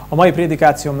A mai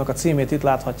prédikációmnak a címét itt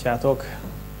láthatjátok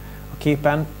a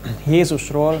képen,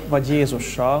 Jézusról vagy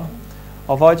Jézussal,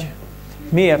 avagy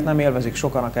miért nem élvezik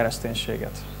sokan a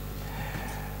kereszténységet.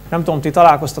 Nem tudom, ti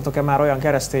találkoztatok-e már olyan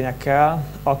keresztényekkel,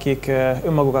 akik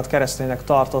önmagukat kereszténynek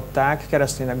tartották,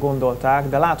 kereszténynek gondolták,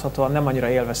 de láthatóan nem annyira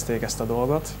élvezték ezt a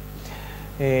dolgot,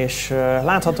 és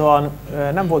láthatóan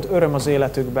nem volt öröm az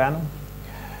életükben.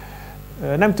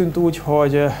 Nem tűnt úgy,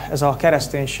 hogy ez a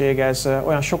kereszténység ez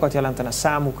olyan sokat jelentene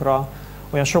számukra,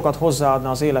 olyan sokat hozzáadna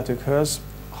az életükhöz,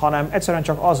 hanem egyszerűen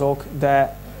csak azok,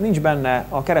 de nincs benne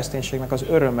a kereszténységnek az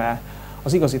öröme,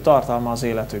 az igazi tartalma az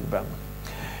életükben.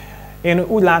 Én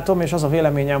úgy látom, és az a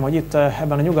véleményem, hogy itt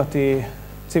ebben a nyugati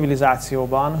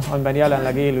civilizációban, amiben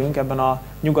jelenleg élünk, ebben a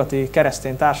nyugati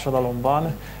keresztény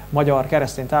társadalomban, magyar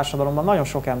keresztény társadalomban nagyon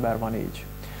sok ember van így.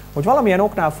 Hogy valamilyen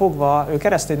oknál fogva ő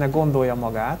kereszténynek gondolja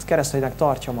magát, kereszténynek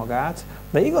tartja magát,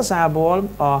 de igazából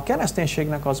a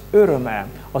kereszténységnek az öröme,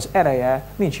 az ereje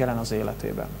nincs jelen az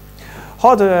életében.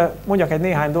 Hadd mondjak egy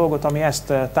néhány dolgot, ami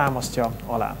ezt támasztja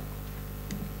alá.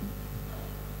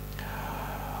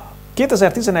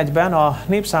 2011-ben a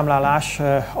népszámlálás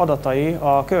adatai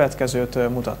a következőt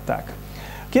mutatták.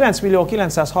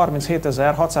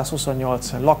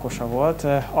 9.937.628 lakosa volt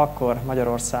akkor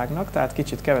Magyarországnak, tehát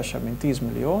kicsit kevesebb, mint 10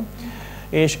 millió,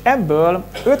 és ebből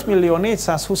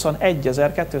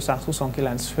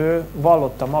 5.421.229 fő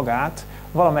vallotta magát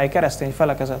valamely keresztény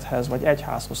felekezethez vagy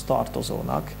egyházhoz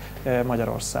tartozónak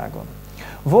Magyarországon.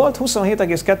 Volt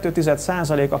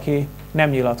 27,2%, aki nem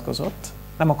nyilatkozott,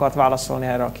 nem akart válaszolni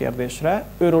erre a kérdésre.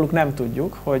 Őróluk nem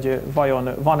tudjuk, hogy vajon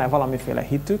van-e valamiféle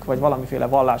hitük, vagy valamiféle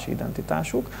vallási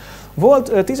identitásuk.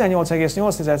 Volt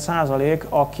 18,8%,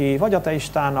 aki vagy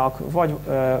ateistának, vagy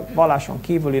valláson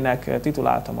kívülinek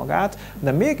titulálta magát,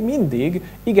 de még mindig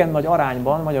igen nagy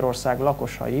arányban Magyarország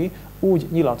lakosai úgy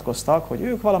nyilatkoztak, hogy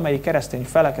ők valamelyik keresztény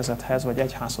felekezethez vagy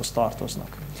egyházhoz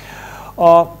tartoznak.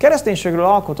 A kereszténységről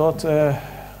alkotott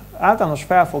általános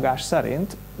felfogás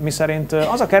szerint, miszerint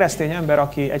az a keresztény ember,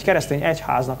 aki egy keresztény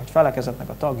egyháznak vagy felekezetnek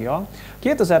a tagja,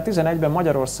 2011-ben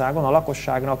Magyarországon a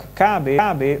lakosságnak kb.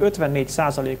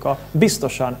 54%-a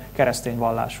biztosan keresztény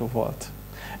vallású volt.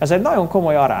 Ez egy nagyon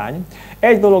komoly arány.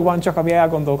 Egy dolog van csak, ami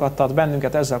elgondolkodtat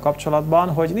bennünket ezzel kapcsolatban,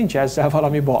 hogy nincs ezzel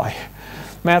valami baj.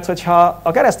 Mert hogyha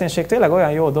a kereszténység tényleg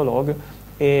olyan jó dolog,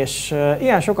 és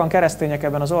ilyen sokan keresztények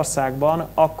ebben az országban,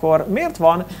 akkor miért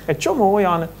van egy csomó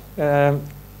olyan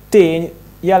tény,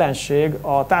 jelenség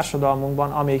a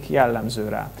társadalmunkban, amik jellemző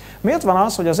rá? Miért van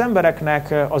az, hogy az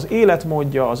embereknek az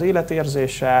életmódja, az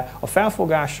életérzése, a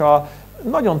felfogása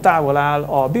nagyon távol áll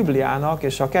a Bibliának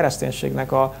és a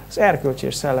kereszténységnek az erkölcsi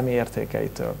és szellemi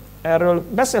értékeitől? Erről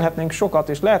beszélhetnénk sokat,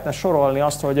 és lehetne sorolni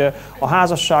azt, hogy a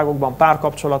házasságokban,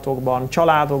 párkapcsolatokban,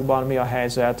 családokban mi a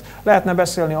helyzet. Lehetne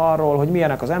beszélni arról, hogy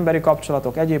milyenek az emberi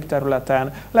kapcsolatok egyéb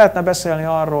területen. Lehetne beszélni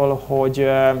arról, hogy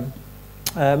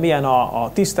milyen a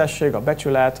tisztesség, a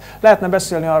becsület. Lehetne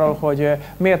beszélni arról, hogy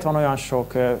miért van olyan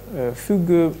sok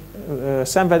függő,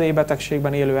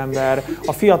 szenvedélybetegségben élő ember,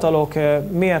 a fiatalok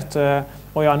miért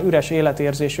olyan üres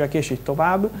életérzésűek, és így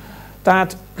tovább.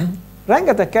 Tehát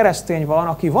rengeteg keresztény van,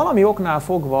 aki valami oknál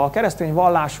fogva keresztény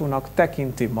vallásúnak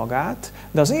tekinti magát,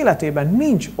 de az életében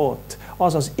nincs ott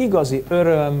az az igazi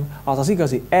öröm, az az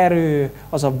igazi erő,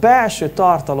 az a belső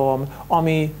tartalom,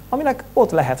 aminek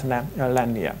ott lehetne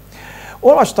lennie.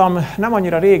 Olvastam nem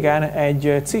annyira régen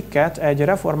egy cikket egy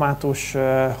református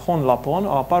honlapon,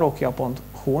 a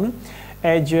parokia.hu-n,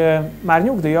 egy már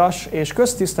nyugdíjas és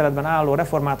köztiszteletben álló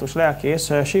református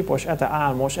lelkész, Sípos Ete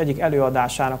Álmos egyik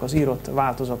előadásának az írott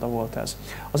változata volt ez.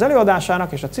 Az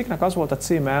előadásának és a cikknek az volt a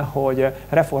címe, hogy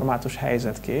református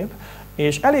helyzetkép,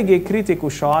 és eléggé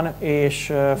kritikusan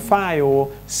és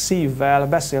fájó szívvel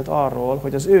beszélt arról,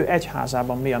 hogy az ő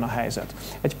egyházában milyen a helyzet.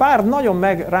 Egy pár nagyon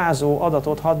megrázó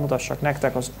adatot hadd mutassak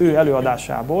nektek az ő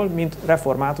előadásából, mint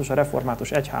református, a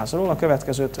református egyházról, a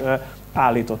következőt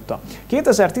állította.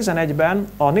 2011-ben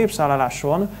a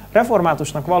népszámláláson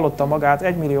reformátusnak vallotta magát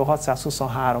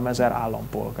 1.623.000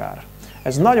 állampolgár.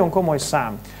 Ez nagyon komoly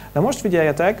szám. De most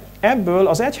figyeljetek, ebből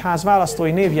az egyház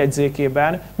választói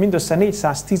névjegyzékében mindössze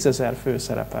 410.000 fő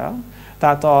szerepel.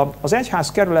 Tehát az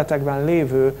egyház kerületekben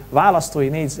lévő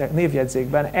választói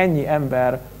névjegyzékben ennyi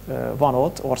ember van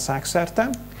ott országszerte.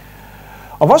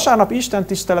 A vasárnapi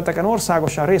istentiszteleteken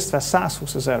országosan részt vesz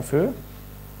 120.000 fő,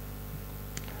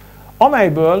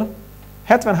 amelyből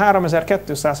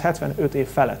 73.275 év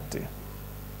feletti.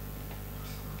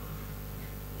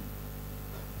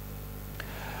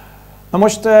 Na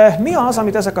most mi az,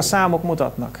 amit ezek a számok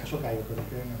mutatnak? Sokáig akarok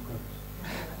élni, akkor...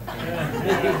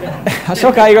 Ha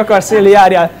sokáig akarsz élni,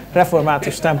 járjál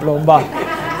református templomba.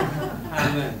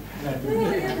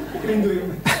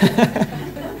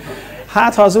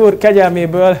 Hát, ha az Úr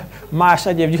kegyelméből más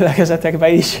egyéb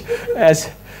gyülekezetekben is ez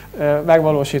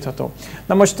megvalósítható.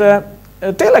 Na most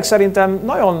tényleg szerintem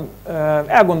nagyon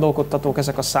elgondolkodtatók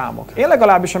ezek a számok. Én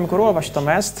legalábbis, amikor olvastam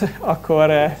ezt,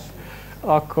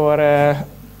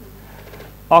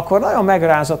 akkor nagyon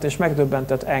megrázott és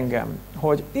megdöbbentett engem,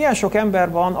 hogy ilyen sok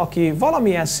ember van, aki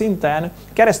valamilyen szinten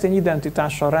keresztény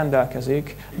identitással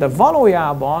rendelkezik, de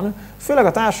valójában, főleg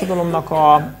a társadalomnak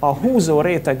a húzó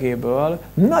rétegéből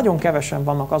nagyon kevesen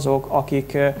vannak azok,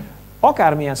 akik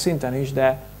akármilyen szinten is,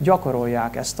 de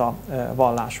gyakorolják ezt a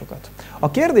vallásokat.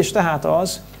 A kérdés tehát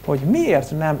az, hogy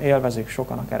miért nem élvezik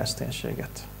sokan a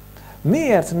kereszténységet?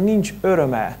 Miért nincs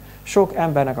öröme sok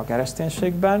embernek a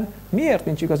kereszténységben, miért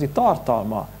nincs igazi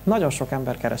tartalma nagyon sok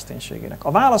ember kereszténységének?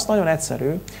 A válasz nagyon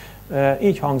egyszerű,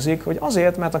 így hangzik, hogy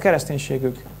azért, mert a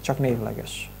kereszténységük csak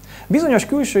névleges. Bizonyos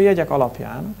külső jegyek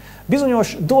alapján,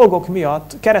 bizonyos dolgok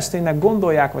miatt kereszténynek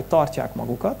gondolják vagy tartják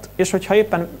magukat, és hogyha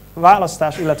éppen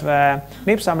választás, illetve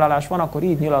népszámlálás van, akkor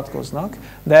így nyilatkoznak,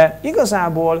 de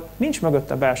igazából nincs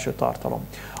mögötte belső tartalom.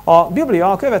 A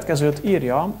Biblia a következőt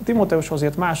írja, Timóteushoz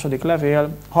írt második levél,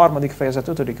 3. fejezet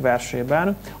 5.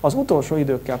 versében, az utolsó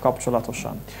időkkel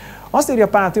kapcsolatosan. Azt írja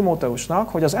Pál Timóteusnak,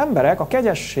 hogy az emberek a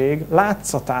kegyesség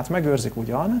látszatát megőrzik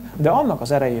ugyan, de annak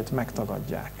az erejét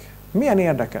megtagadják. Milyen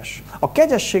érdekes. A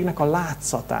kegyességnek a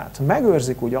látszatát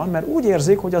megőrzik ugyan, mert úgy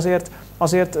érzik, hogy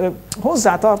azért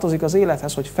hozzá tartozik az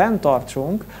élethez, hogy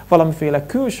fenntartsunk valamiféle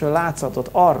külső látszatot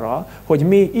arra, hogy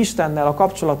mi Istennel a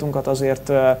kapcsolatunkat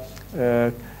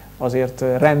azért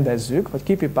rendezzük, vagy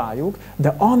kipipáljuk,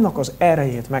 de annak az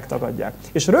erejét megtagadják.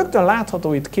 És rögtön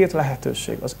látható itt két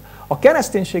lehetőség. A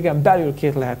kereszténységen belül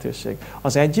két lehetőség.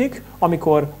 Az egyik,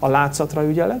 amikor a látszatra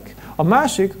ügyelek, a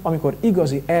másik, amikor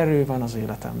igazi erő van az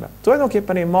életemben.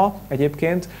 Tulajdonképpen én ma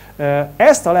egyébként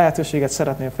ezt a lehetőséget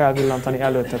szeretném felvillantani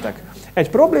előttetek. Egy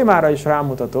problémára is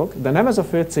rámutatok, de nem ez a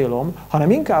fő célom,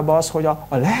 hanem inkább az, hogy a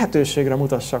lehetőségre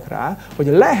mutassak rá, hogy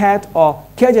lehet a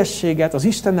kegyességet, az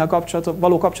Istennel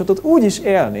való kapcsolatot úgy is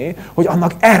élni, hogy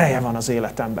annak ereje van az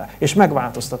életemben, és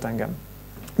megváltoztat engem.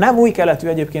 Nem új keletű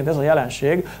egyébként ez a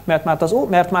jelenség,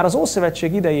 mert már az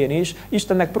Ószövetség idején is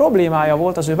Istennek problémája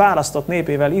volt az ő választott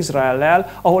népével, Izraellel,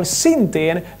 ahol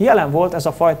szintén jelen volt ez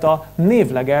a fajta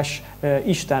névleges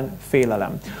Isten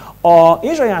félelem. A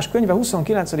Ézsaiás könyve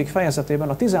 29. fejezetében,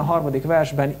 a 13.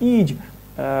 versben így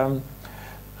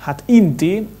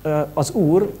inti az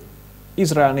Úr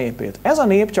Izrael népét. Ez a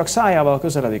nép csak szájával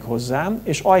közeledik hozzám,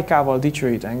 és ajkával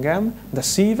dicsőít engem, de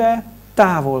szíve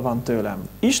távol van tőlem.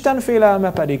 Isten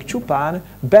félelme pedig csupán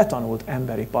betanult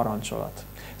emberi parancsolat.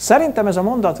 Szerintem ez a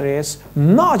mondatrész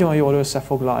nagyon jól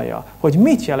összefoglalja, hogy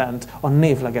mit jelent a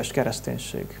névleges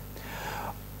kereszténység.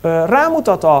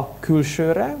 Rámutat a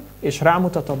külsőre, és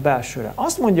rámutat a belsőre.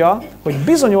 Azt mondja, hogy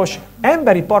bizonyos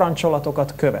emberi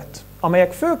parancsolatokat követ,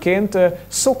 amelyek főként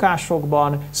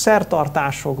szokásokban,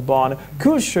 szertartásokban,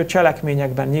 külső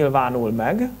cselekményekben nyilvánul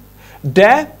meg,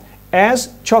 de ez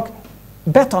csak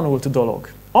betanult dolog.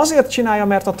 Azért csinálja,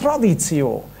 mert a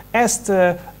tradíció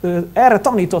erre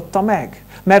tanította meg.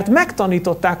 Mert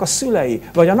megtanították a szülei,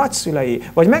 vagy a nagyszülei,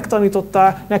 vagy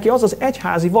megtanította neki az az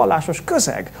egyházi vallásos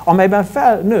közeg, amelyben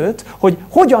felnőtt, hogy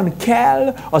hogyan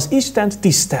kell az Istent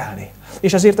tisztelni.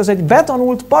 És ezért ez egy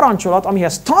betanult parancsolat,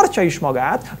 amihez tartja is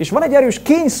magát, és van egy erős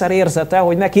kényszerérzete,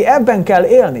 hogy neki ebben kell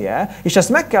élnie, és ezt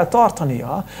meg kell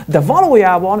tartania, de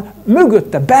valójában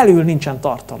mögötte belül nincsen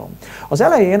tartalom. Az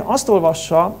elején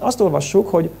azt olvassuk,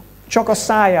 hogy csak a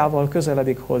szájával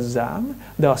közeledik hozzám,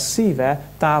 de a szíve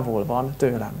távol van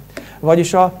tőlem.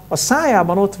 Vagyis a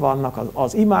szájában ott vannak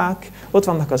az imák, ott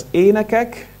vannak az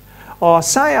énekek, a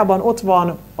szájában ott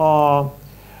van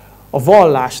a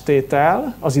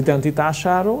vallástétel az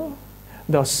identitásáról,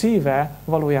 de a szíve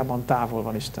valójában távol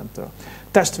van Istentől.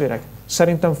 Testvérek,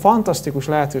 szerintem fantasztikus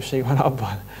lehetőség van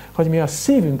abban, hogy mi a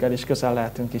szívünkkel is közel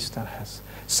lehetünk Istenhez.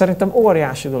 Szerintem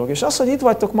óriási dolog. És az, hogy itt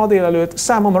vagytok ma délelőtt,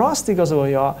 számomra azt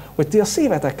igazolja, hogy ti a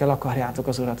szívetekkel akarjátok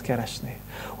az Urat keresni.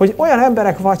 Hogy olyan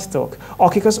emberek vagytok,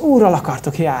 akik az Úrral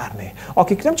akartok járni.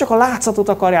 Akik nem csak a látszatot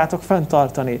akarjátok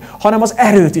fenntartani, hanem az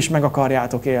erőt is meg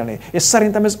akarjátok élni. És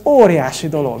szerintem ez óriási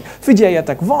dolog.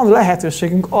 Figyeljetek, van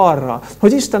lehetőségünk arra,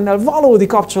 hogy Istennel valódi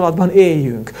kapcsolatban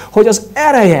éljünk. Hogy az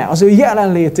ereje, az ő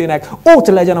jelenlétének ott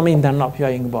legyen a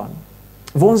mindennapjainkban.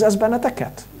 Vonz ez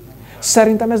benneteket?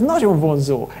 Szerintem ez nagyon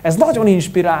vonzó, ez nagyon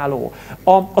inspiráló.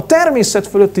 A természet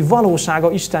fölötti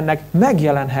valósága Istennek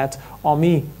megjelenhet a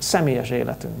mi személyes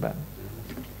életünkben.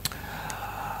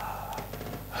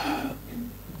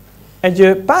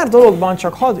 Egy pár dologban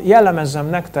csak hadd jellemezzem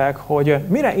nektek, hogy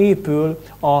mire épül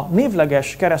a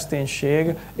névleges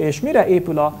kereszténység, és mire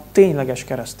épül a tényleges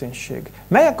kereszténység.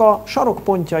 Melyek a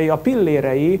sarokpontjai, a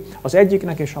pillérei az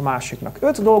egyiknek és a másiknak.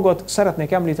 5 dolgot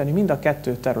szeretnék említeni mind a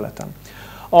 2 területen.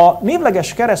 A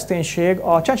névleges kereszténység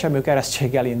a csecsemő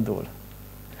keresztséggel indul.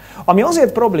 Ami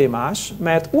azért problémás,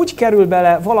 mert úgy kerül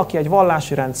bele valaki egy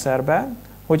vallási rendszerbe,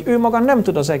 hogy ő maga nem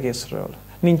tud az egészről.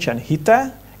 Nincsen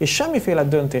hite, és semmiféle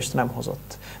döntést nem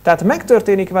hozott. Tehát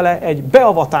megtörténik vele egy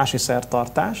beavatási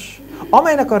szertartás,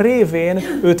 amelynek a révén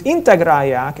őt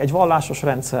integrálják egy vallásos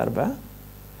rendszerbe,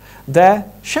 de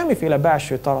semmiféle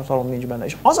belső tartalom nincs benne.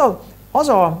 És az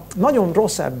a nagyon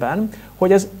rossz ebben,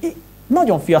 hogy ez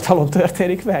nagyon fiatalon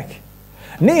történik meg.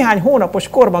 Néhány hónapos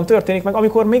korban történik meg,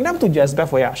 amikor még nem tudja ezt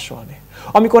befolyásolni.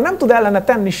 Amikor nem tud ellene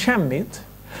tenni semmit,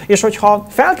 és hogyha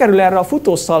felkerül erre a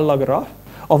futószallagra,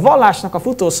 a vallásnak a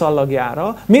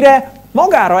futószallagjára, mire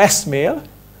magára eszmél,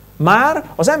 már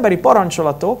az emberi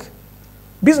parancsolatok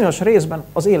bizonyos részben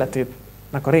az életének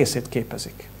a részét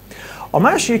képezik. A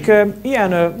másik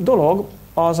ilyen dolog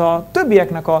az a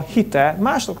többieknek a hite,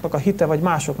 másoknak a hite, vagy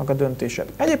másoknak a döntése.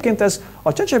 Egyébként ez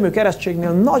a csecsemő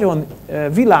keresztségnél nagyon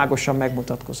világosan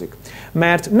megmutatkozik.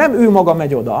 Mert nem ő maga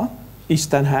megy oda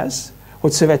Istenhez,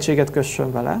 hogy szövetséget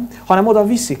kössön vele, hanem oda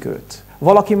viszik őt,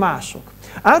 valaki mások.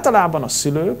 Általában a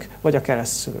szülők, vagy a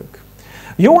keresztszülők.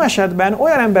 Jó esetben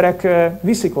olyan emberek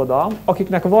viszik oda,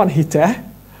 akiknek van hite,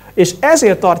 és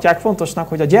ezért tartják fontosnak,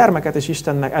 hogy a gyermeket is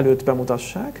Istennek előtt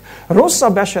bemutassák.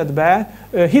 Rosszabb esetben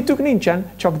hitük nincsen,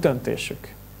 csak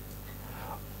döntésük.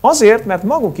 Azért, mert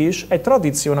maguk is egy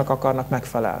tradíciónak akarnak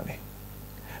megfelelni.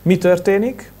 Mi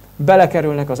történik?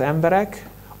 Belekerülnek az emberek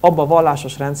abba a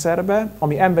vallásos rendszerbe,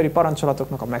 ami emberi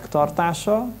parancsolatoknak a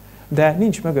megtartása, de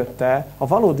nincs mögötte a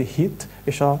valódi hit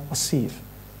és a szív.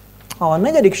 A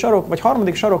negyedik sarok, vagy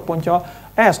harmadik sarokpontja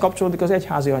ehhez kapcsolódik az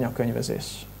egyházi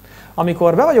anyakönyvezés.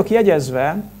 Amikor be vagyok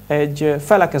jegyezve egy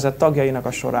felekezet tagjainak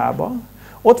a sorába,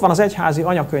 ott van az egyházi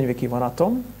anyakönyvi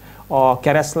kivonatom, a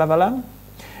keresztlevelem,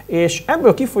 és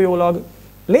ebből kifolyólag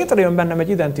létrejön bennem egy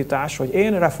identitás, hogy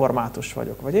én református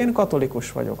vagyok, vagy én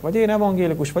katolikus vagyok, vagy én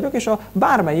evangélikus vagyok, és a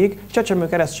bármelyik csecsemő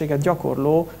keresztséget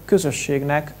gyakorló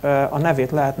közösségnek a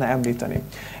nevét lehetne említeni.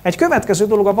 Egy következő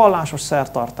dolog a vallásos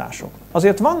szertartások.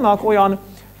 Azért vannak olyan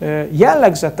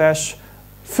jellegzetes,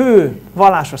 fő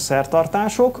vallásos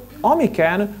szertartások,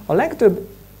 amiken a legtöbb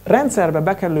rendszerbe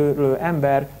bekerülő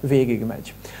ember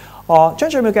végigmegy. A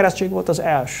csecsemő keresztség volt az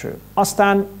első.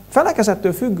 Aztán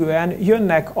felekezettől függően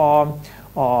jönnek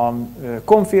a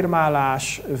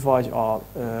konfirmálás, vagy a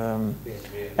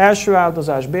első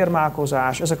áldozás,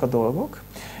 bérmálkozás, ezek a dolgok,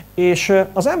 és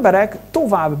az emberek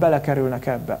tovább belekerülnek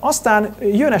ebbe. Aztán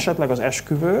jön esetleg az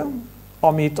esküvő,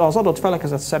 amit az adott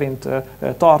felekezet szerint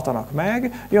tartanak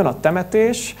meg, jön a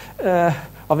temetés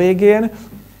a végén.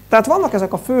 Tehát vannak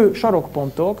ezek a fő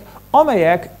sarokpontok,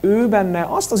 amelyek ő benne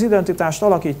azt az identitást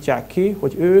alakítják ki,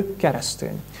 hogy ő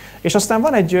keresztény. És aztán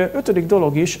van egy 5.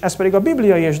 dolog is, ez pedig a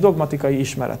bibliai és dogmatikai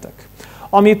ismeretek,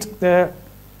 amit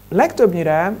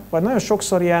legtöbbnyire, vagy nagyon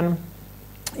sokszor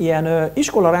ilyen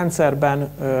iskolarendszerben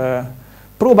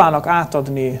próbálnak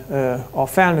átadni a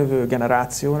felnövő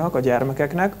generációnak, a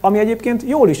gyermekeknek, ami egyébként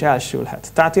jól is elsülhet.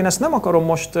 Tehát én ezt nem akarom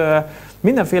most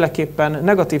mindenféleképpen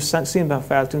negatív színben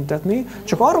feltüntetni,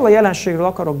 csak arról a jelenségről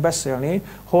akarok beszélni,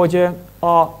 hogy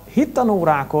a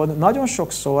hittanórákon nagyon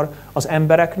sokszor az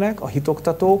embereknek, a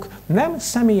hitoktatók nem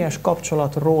személyes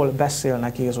kapcsolatról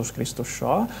beszélnek Jézus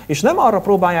Krisztussal, és nem arra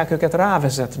próbálják őket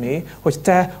rávezetni, hogy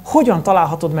te hogyan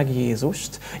találhatod meg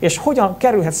Jézust, és hogyan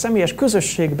kerülhetsz személyes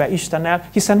közösségbe Istennel,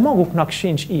 hiszen maguknak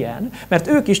sincs ilyen, mert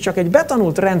ők is csak egy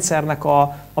betanult rendszernek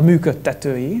a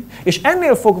működtetői, és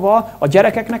ennél fogva a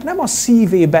gyerekeknek nem a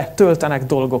szívébe töltenek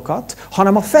dolgokat,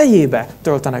 hanem a fejébe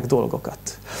töltenek dolgokat.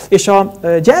 És a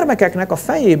gyermekeknek a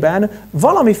fejében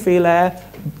valamiféle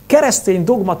keresztény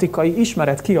dogmatikai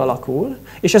ismeret kialakul,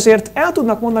 és ezért el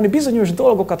tudnak mondani bizonyos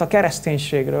dolgokat a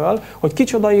kereszténységről, hogy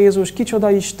kicsoda Jézus,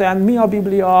 kicsoda Isten, mi a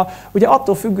Biblia, ugye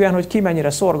attól függően, hogy ki mennyire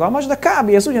szorgalmas, de kb.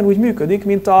 Ez ugyanúgy működik,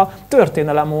 mint a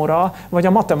történelemóra, vagy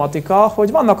a matematika,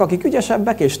 hogy vannak, akik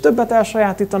ügyesebbek és többet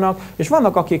elsajátítanak, és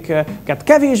vannak, akiket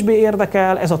kevésbé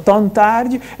érdekel ez a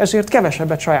tantárgy, ezért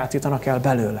kevesebbet sajátítanak el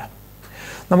belőle.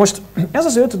 Na most ez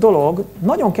az 5 dolog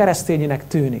nagyon keresztényinek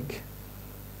tűnik.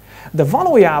 De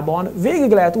valójában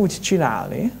végig lehet úgy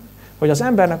csinálni, hogy az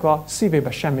embernek a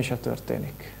szívébe semmi se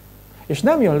történik. És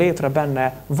nem jön létre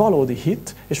benne valódi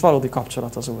hit és valódi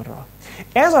kapcsolat az Úrral.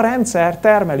 Ez a rendszer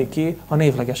termeli ki a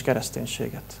névleges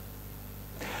kereszténységet.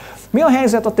 Mi a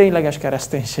helyzet a tényleges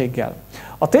kereszténységgel?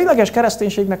 A tényleges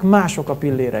kereszténységnek mások a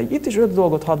pillérei. Itt is 5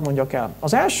 dolgot hadd mondjak el.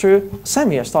 Az első,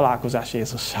 személyes találkozás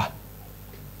Jézussal.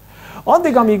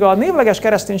 Addig, amíg a névleges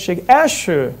kereszténység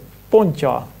első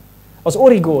pontja, az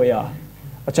origója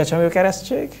a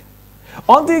csecsemőkeresztség,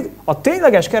 addig a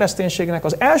tényleges kereszténységnek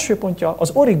az első pontja, az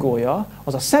origója,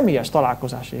 az a személyes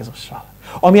találkozás Jézussal.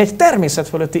 Ami egy természet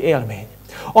fölötti élmény.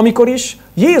 Amikor is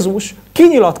Jézus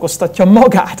kinyilatkoztatja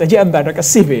magát egy embernek a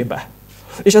szívébe.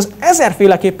 És ez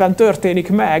ezerféleképpen történik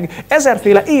meg,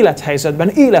 ezerféle élethelyzetben,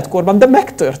 életkorban, de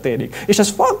megtörténik. És ez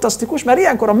fantasztikus, mert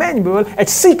ilyenkor a mennyből egy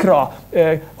szikra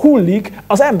hullik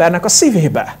az embernek a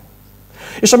szívébe.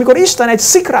 És amikor Isten egy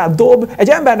szikrát dob egy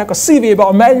embernek a szívébe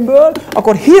a mennyből,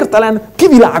 akkor hirtelen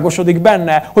kivilágosodik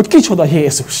benne, hogy kicsoda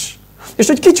Jézus. És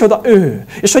hogy kicsoda ő.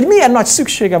 És hogy milyen nagy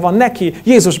szüksége van neki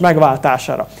Jézus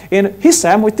megváltására. Én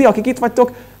hiszem, hogy ti, akik itt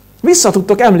vagytok, vissza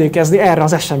tudtok emlékezni erre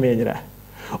az eseményre.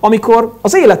 Amikor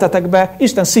az életetekbe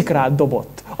Isten szikrát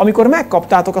dobott. Amikor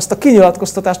megkaptátok azt a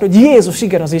kinyilatkoztatást, hogy Jézus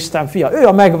igen az Isten fia. Ő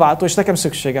a megváltó, és nekem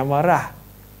szükségem van rá.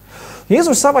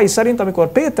 Jézus szavai szerint,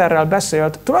 amikor Péterrel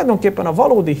beszélt, tulajdonképpen a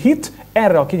valódi hit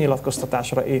erre a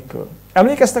kinyilatkoztatásra épül.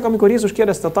 Emlékeztek, amikor Jézus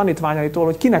kérdezte a tanítványaitól,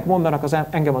 hogy kinek mondanak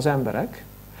engem az emberek?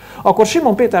 Akkor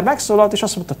Simon Péter megszólalt, és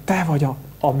azt mondta, te vagy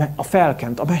a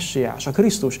felkent, a messiás, a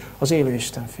Krisztus, az élő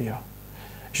Isten fia.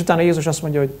 És utána Jézus azt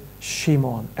mondja, hogy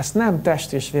Simon, ezt nem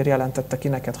test és vér jelentette ki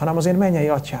neked, hanem az én mennyei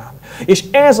atyám. És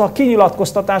ez a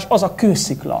kinyilatkoztatás az a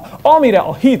kőszikla, amire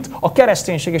a hit, a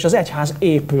kereszténység és az egyház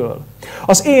épül.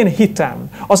 Az én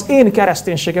hitem, az én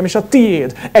kereszténységem és a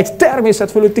tiéd egy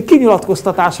természet fölötti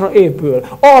kinyilatkoztatásra épül.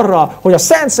 Arra, hogy a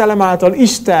Szent Szellem által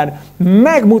Isten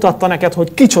megmutatta neked,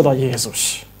 hogy kicsoda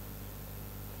Jézus.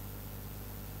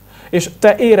 És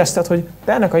te érezted, hogy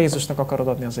te ennek a Jézusnak akarod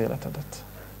adni az életedet.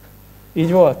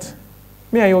 Így volt?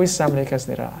 Milyen jó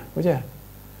visszaemlékezni rá, ugye?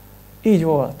 Így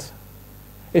volt.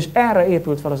 És erre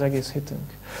épült fel az egész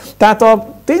hitünk. Tehát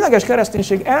a tényleges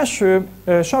kereszténység első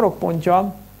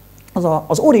sarokpontja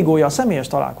az origója, a személyes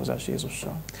találkozás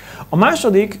Jézussal. A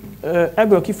második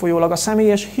ebből kifolyólag a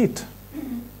személyes hit.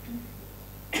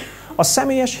 A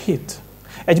személyes hit.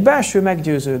 Egy belső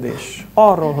meggyőződés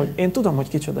arról, hogy én tudom, hogy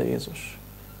kicsoda Jézus.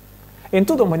 Én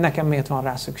tudom, hogy nekem miért van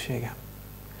rá szükségem.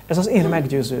 Ez az én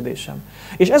meggyőződésem.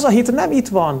 És ez a hit nem itt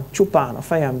van csupán a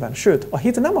fejemben. Sőt, a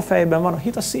hit nem a fejben van, a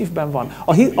hit a szívben van.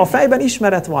 A fejben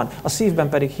ismeret van, a szívben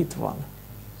pedig hit van.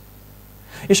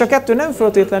 És a kettő nem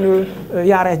feltétlenül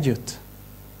jár együtt.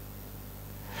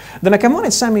 De nekem van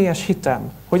egy személyes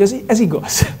hitem, hogy ez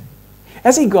igaz.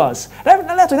 Ez igaz.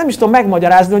 Lehet, hogy nem is tudom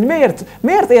megmagyarázni, hogy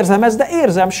miért érzem ezt, de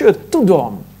érzem, sőt,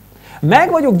 tudom.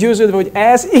 Meg vagyok győződve, hogy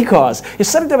ez igaz. És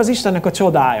szerintem ez Istennek a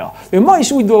csodája. Ő ma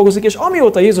is úgy dolgozik, és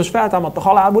amióta Jézus feltámadt a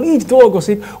halálból, így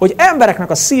dolgozik, hogy embereknek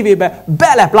a szívébe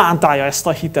beleplántálja ezt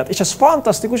a hitet. És ez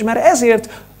fantasztikus, mert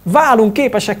ezért válunk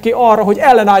képesekké arra, hogy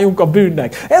ellenálljunk a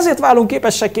bűnnek. Ezért válunk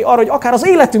képesekké arra, hogy akár az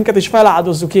életünket is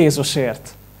feláldozzuk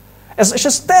Jézusért. És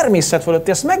ez természet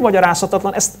fölötti, ez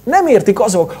megmagyarázhatatlan, ezt nem értik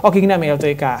azok, akik nem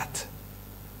élték át.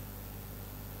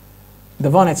 De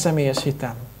van egy személyes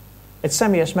hitem. Egy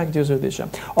személyes meggyőződésem.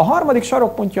 A harmadik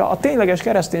sarokpontja a tényleges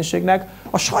kereszténységnek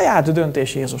a saját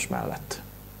döntés Jézus mellett.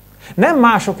 Nem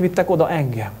mások vittek oda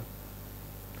engem.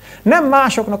 Nem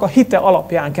másoknak a hite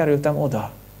alapján kerültem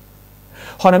oda.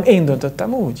 Hanem én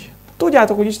döntöttem úgy.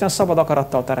 Tudjátok, hogy Isten szabad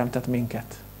akarattal teremtett minket.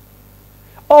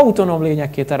 Autonóm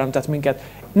lényekké teremtett minket.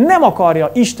 Nem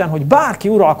akarja Isten, hogy bárki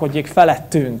uralkodjék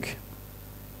felettünk.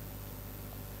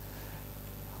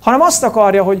 Hanem azt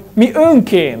akarja, hogy mi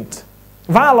önként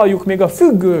vállaljuk még a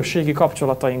függőségi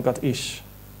kapcsolatainkat is.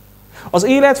 Az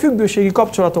élet függőségi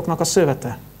kapcsolatoknak a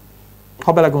szövete,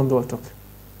 ha belegondoltok.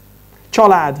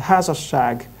 Család,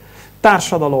 házasság,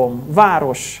 társadalom,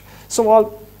 város.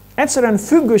 Szóval egyszerűen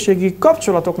függőségi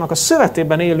kapcsolatoknak a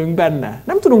szövetében élünk benne.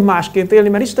 Nem tudunk másként élni,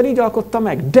 mert Isten így alkotta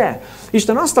meg. De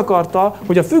Isten azt akarta,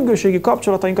 hogy a függőségi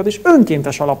kapcsolatainkat is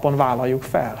önkéntes alapon vállaljuk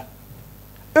fel.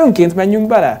 Önként menjünk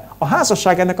bele. A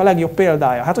házasság ennek a legjobb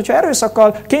példája. Hát, hogyha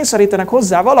erőszakkal kényszerítenek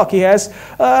hozzá valakihez,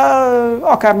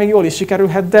 akár még jól is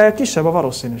sikerülhet, de kisebb a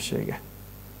valószínűsége.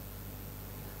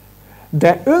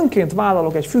 De önként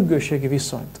vállalok egy függőségi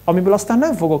viszonyt, amiből aztán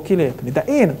nem fogok kilépni, de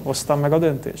én hoztam meg a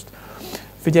döntést.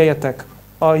 Figyeljetek,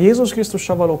 a Jézus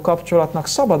Krisztussal való kapcsolatnak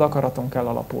szabad akaraton kell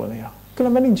alapulnia.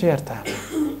 Különben nincs értelme.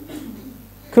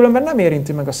 Különben nem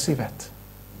érinti meg a szívet.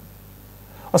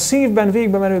 A szívben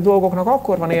végbe menő dolgoknak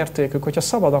akkor van értékük, hogyha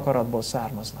szabad akaratból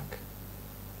származnak.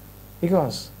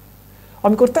 Igaz?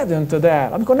 Amikor te döntöd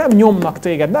el, amikor nem nyomnak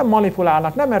téged, nem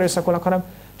manipulálnak, nem erőszakolnak, hanem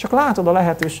csak látod a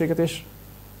lehetőséget,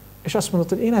 és azt mondod,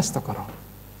 hogy én ezt akarom.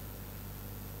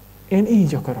 Én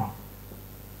így akarom.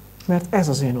 Mert ez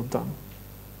az én utam.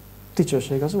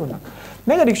 Dicsőség az Úrnak.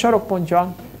 Negyedik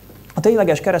sarokpontja a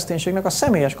tényleges kereszténységnek a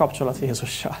személyes kapcsolat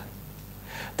Jézussal.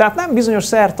 Tehát nem bizonyos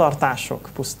szertartások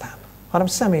pusztán. hanem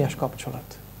személyes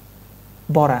kapcsolat.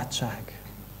 Barátság.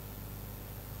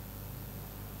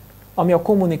 Ami a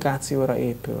kommunikációra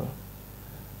épül.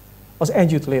 Az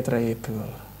együttlétre épül.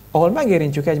 Ahol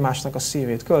megérintjük egymásnak a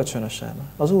szívét kölcsönösen.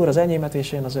 Az Úr az enyémet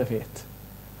és én az övét.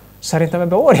 Szerintem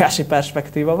ebben óriási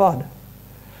perspektíva van.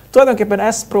 Tulajdonképpen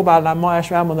ezt próbálnám ma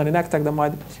elmondani nektek, de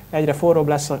majd egyre forróbb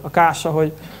lesz a kása,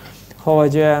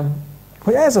 hogy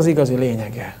ez az igazi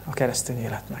lényege a keresztény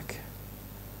életnek.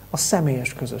 A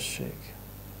személyes közösség.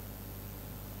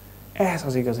 Ez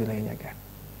az igazi lényege.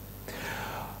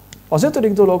 Az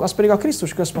 5. dolog, az pedig a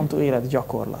Krisztus központú élet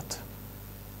gyakorlat.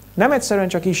 Nem egyszerűen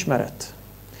csak ismeret.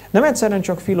 Nem egyszerűen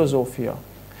csak filozófia.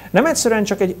 Nem egyszerűen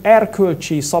csak egy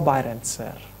erkölcsi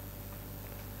szabályrendszer.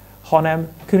 Hanem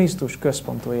Krisztus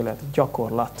központú élet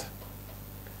gyakorlat.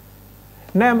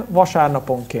 Nem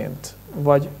vasárnaponként,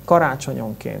 vagy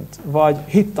karácsonyonként, vagy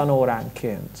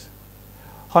hittanóránként,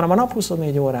 hanem a nap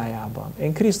 24 órájában.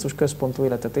 Én Krisztus központú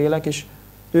életet élek, és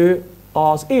ő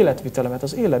az életvitelemet,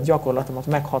 az életgyakorlatomat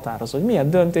meghatározza, hogy milyen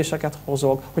döntéseket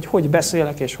hozok, hogy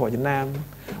beszélek és hogy nem,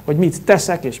 hogy mit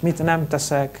teszek és mit nem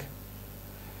teszek.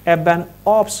 Ebben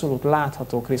abszolút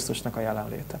látható Krisztusnak a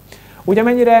jelenléte. Ugye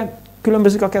mennyire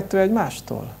különbözik a kettő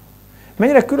egymástól?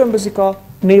 Mennyire különbözik a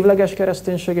névleges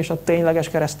kereszténység és a tényleges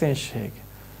kereszténység?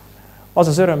 Az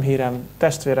az örömhírem,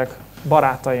 testvérek,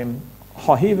 barátaim,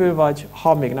 ha hívő vagy,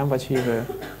 ha még nem vagy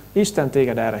hívő, Isten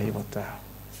téged erre hívott el.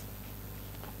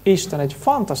 Isten egy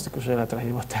fantasztikus életre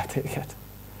hívott el téged.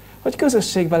 Hogy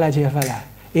közösségben legyél vele.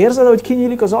 Érzed, hogy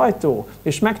kinyílik az ajtó,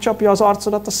 és megcsapja az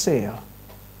arcodat a szél?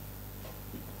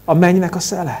 A mennynek a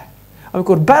szele.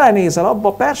 Amikor belenézel abba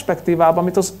a perspektívába,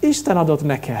 amit az Isten adott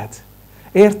neked.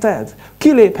 Érted?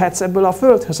 Kiléphetsz ebből a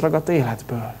földhöz ragadt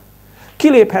életből.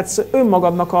 Kiléphetsz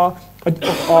önmagadnak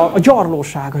a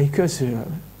gyarlóságai közül.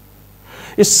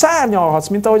 És szárnyalhatsz,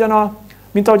 mint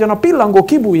ahogyan a pillangó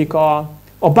kibújik a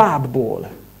bábból.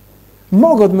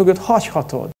 Magad mögött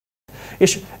hagyhatod.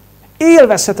 És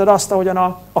élvezheted azt,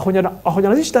 ahogyan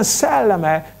az Isten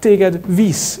szelleme téged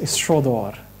visz és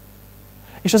sodor.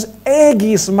 És az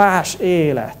egész más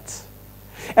élet.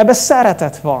 Ebben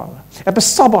szeretet van. Ebben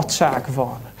szabadság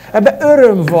van. Ebben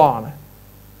öröm van.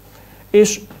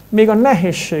 És még a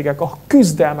nehézségek, a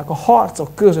küzdelmek, a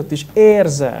harcok között is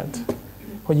érzed,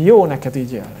 hogy jó neked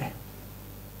így élni.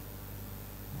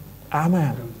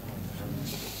 Ámen.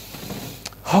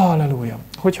 Halleluja.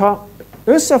 Hogyha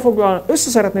össze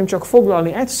szeretném csak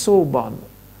foglalni egy szóban,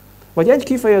 vagy egy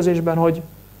kifejezésben, hogy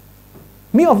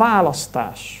mi a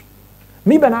választás?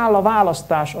 Miben áll a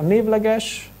választás a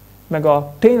névleges, meg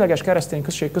a tényleges keresztény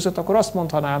közösség között, akkor azt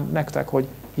mondhanám nektek, hogy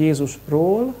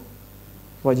Jézusról,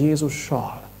 vagy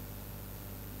Jézussal.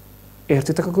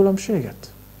 Értitek a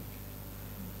különbséget?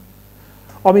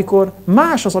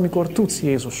 Más az, amikor tudsz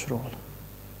Jézusról.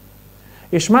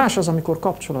 És más az, amikor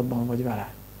kapcsolatban vagy vele.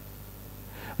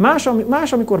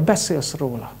 Más, amikor beszélsz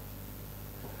róla.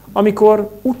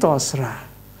 Amikor utalsz rá.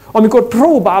 Amikor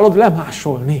próbálod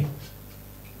lemásolni.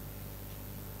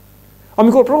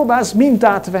 Amikor próbálsz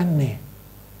mintát venni.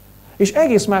 És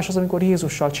egész más az, amikor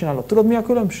Jézussal csinálod. Tudod, mi a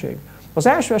különbség? Az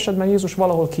első esetben Jézus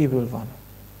valahol kívül van.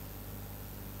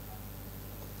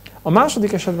 A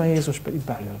második esetben Jézus pedig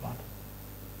belül van.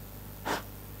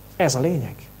 Ez a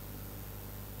lényeg.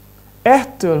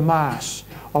 Ettől más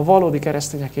a valódi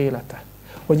keresztények élete,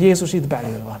 hogy Jézus itt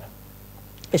belül van.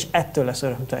 És ettől lesz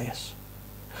örömteljes.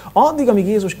 Addig, amíg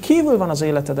Jézus kívül van az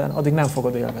életeden, addig nem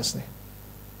fogod élvezni.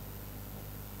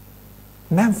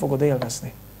 Nem fogod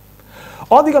élvezni.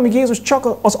 Addig, amíg Jézus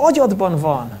csak az agyadban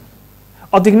van,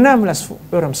 addig nem lesz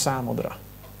öröm számodra.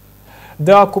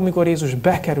 De akkor, mikor Jézus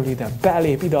bekerül ide,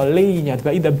 belép ide a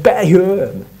lényedbe, ide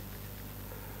bejön,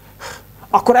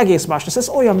 akkor egész más lesz. Ez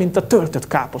olyan, mint a töltött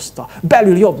káposzta.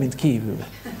 Belül jobb, mint kívül.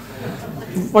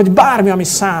 Vagy bármi, ami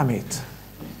számít.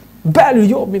 Belül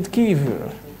jobb, mint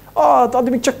kívül.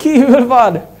 Addig, még csak kívül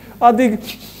van, addig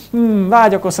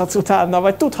vágyakozhatsz utána,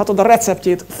 vagy tudhatod a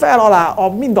receptjét fel alá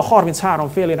mind a 33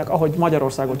 félének, ahogy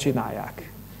Magyarországon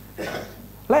csinálják.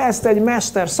 Lehetsz te egy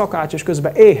mester szakács, és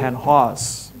közben éhen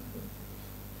halsz.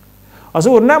 Az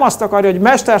Úr nem azt akarja, hogy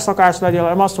mesterszakács legyél,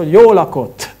 hanem azt, hogy jól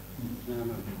lakott.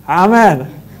 Ámen.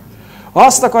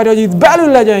 Azt akarja, hogy itt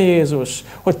belül legyen Jézus,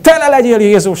 hogy tele legyél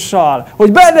Jézussal,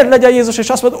 hogy benned legyen Jézus, és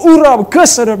azt mondod, Uram,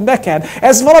 köszönöm neked.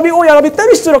 Ez valami olyan, amit nem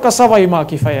is tudok a szavaimmal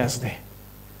kifejezni.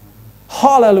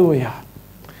 Halleluja!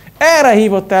 Erre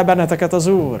hívott el benneteket az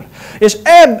Úr. És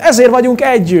ezért vagyunk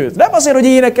együtt. Nem azért, hogy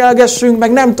énekelgessünk,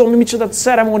 meg nem tudom, micsoda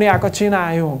ceremóniákat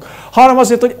csináljunk, hanem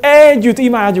azért, hogy együtt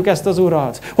imádjuk ezt az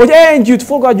Urat. Hogy együtt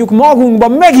fogadjuk magunkba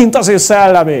megint az ő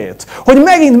szellemét. Hogy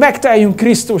megint megteljünk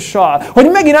Krisztussal. Hogy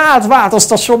megint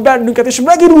átváltoztasson bennünket, és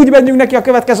megint úgy menjünk neki a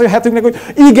következő hetünknek, hogy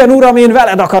igen, Uram, én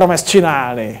veled akarom ezt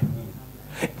csinálni.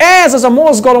 Ez az a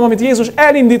mozgalom, amit Jézus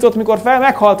elindított, mikor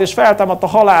meghalt és feltámadt a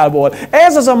halálból.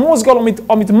 Ez az a mozgalom,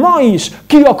 amit ma is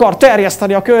ki akar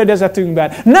terjeszteni a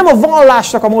környezetünkben. Nem a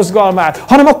vallásnak a mozgalmát,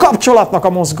 hanem a kapcsolatnak a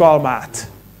mozgalmát.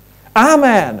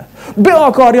 Ámen! Be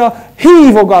akarja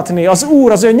hívogatni az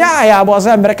Úr az ő nyájába az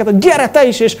embereket, hogy gyere te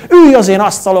is, és ülj az én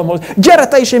asztalomhoz. Gyere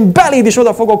te is, én beléd is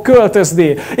oda fogok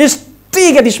költözni. És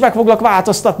téged is meg foglak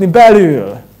változtatni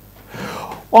belül.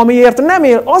 Amiért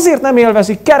azért nem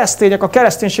élvezik keresztények a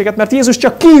kereszténységet, mert Jézus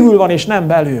csak kívül van és nem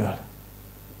belül.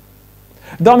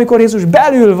 De amikor Jézus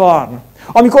belül van,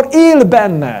 amikor él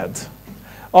benned,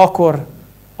 akkor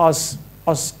az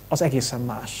egészen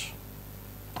más.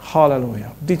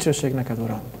 Halleluja! Dicsőség neked,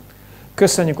 Uram!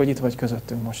 Köszönjük, hogy itt vagy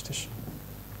közöttünk most is.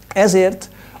 Ezért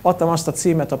adtam azt a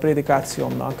címet a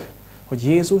prédikációmnak, hogy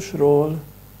Jézusról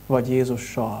vagy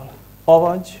Jézussal.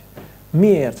 Avagy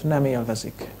miért nem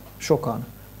élvezik sokan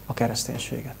a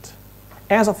kereszténységet?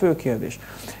 Ez a fő kérdés.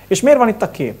 És miért van itt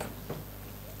a kép?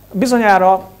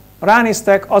 Bizonyára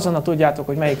ránéztek, azonnal tudjátok,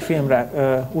 hogy melyik filmre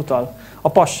utal. A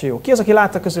Passió. Ki az, aki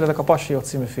látta közületek a Passió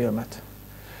című filmet?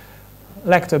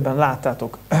 Legtöbben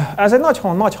láttátok. Ez egy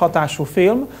nagy hatású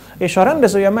film, és a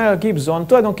rendezője Mel Gibson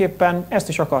tulajdonképpen ezt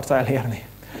is akarta elérni.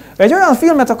 Egy olyan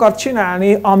filmet akart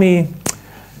csinálni, ami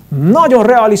nagyon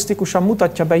realisztikusan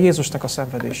mutatja be Jézusnak a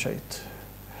szenvedéseit.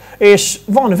 És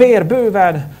van vér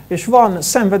bőven, és van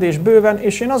szenvedés bőven,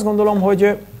 és én azt gondolom,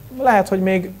 hogy lehet, hogy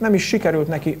még nem is sikerült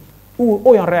neki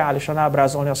olyan reálisan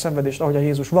ábrázolni a szenvedést, ahogy a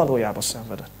Jézus valójában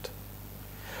szenvedett.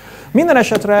 Minden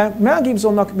esetre Mel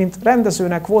Gibsonnak, mint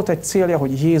rendezőnek volt egy célja,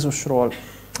 hogy Jézusról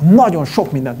nagyon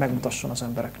sok mindent megmutasson az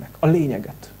embereknek, a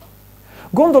lényeget.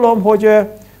 Gondolom, hogy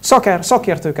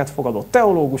szakértőket fogadott,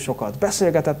 teológusokat,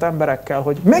 beszélgetett emberekkel,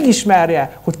 hogy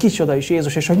megismerje, hogy kicsoda is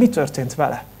Jézus, és hogy mi történt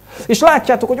vele. És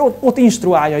látjátok, hogy ott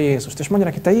instruálja Jézust, és mondja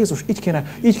neki, te Jézus,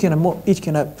 így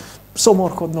kéne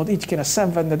szomorkodnod, így kéne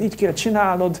szenvedned, így kéne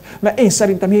csinálnod, mert én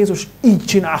szerintem Jézus így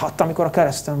csinálhatta, amikor a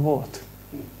kereszten volt.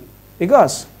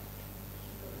 Igaz?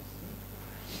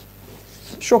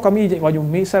 Sokan így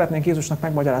vagyunk mi, szeretnénk Jézusnak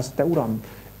megmagyarázni, te Uram,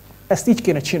 ezt így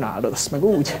kéne csinálnod, azt meg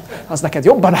úgy, az neked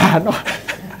jobban állna.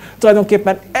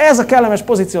 Tulajdonképpen ez a kellemes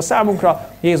pozíció számunkra,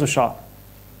 Jézus a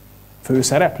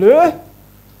főszereplő,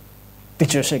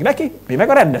 dicsőség neki, mi meg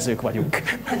a rendezők vagyunk.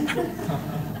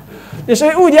 És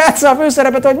ő úgy játsza a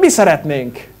főszerepet, hogy mi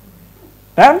szeretnénk.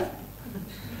 Nem?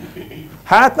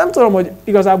 Hát nem tudom, hogy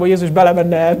igazából Jézus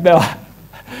belemenne ebbe a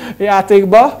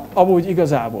játékba, amúgy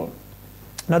igazából.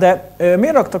 Na de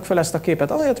miért raktak fel ezt a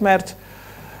képet? Azért, mert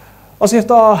azért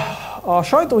a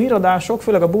sajtóhíradások,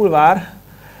 főleg a bulvár,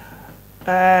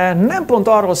 nem pont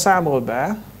arról számol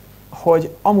be,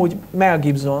 hogy amúgy Mel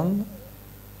Gibson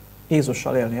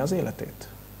Jézussal élni az életét.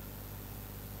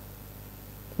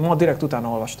 Ma direkt utána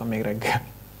olvastam még reggel.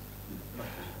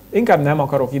 Inkább nem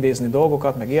akarok idézni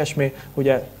dolgokat, meg ilyesmi,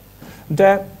 ugye,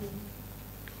 de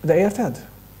érted?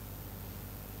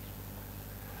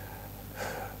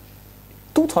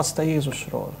 Tudhatsz te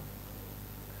Jézusról.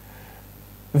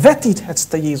 Vetíthetsz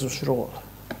te Jézusról.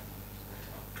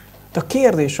 De a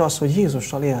kérdés az, hogy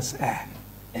Jézussal élsz-e?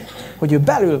 Hogy ő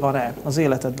belül van-e az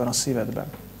életedben, a szívedben?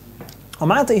 A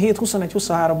Máté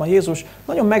 7:21-23-ban Jézus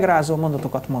nagyon megrázó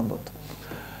mondatokat mondott.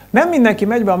 Nem mindenki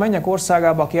megy be a mennyek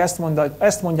országába, aki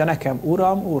ezt mondja nekem,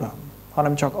 Uram, Uram,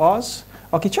 hanem csak az,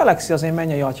 aki cselekszi az én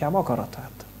mennyei atyám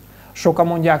akaratát. Sokan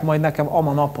mondják majd nekem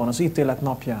ama napon, az ítélet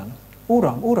napján.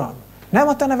 Uram, Uram, nem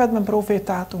a te nevedben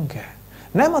profétáltunk-e?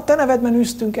 Nem a te nevedben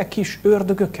űztünk-e kis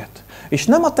ördögöket? És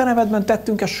nem a te nevedben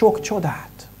tettünk-e sok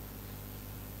csodát?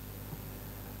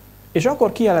 És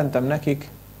akkor kijelentem nekik,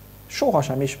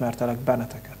 sohasem ismertelek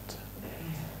benneteket.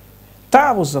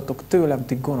 Távozzatok tőlem,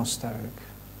 ti gonosztevők.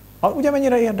 Ugye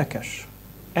mennyire érdekes?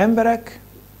 Emberek,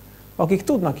 akik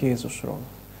tudnak Jézusról.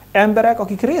 Emberek,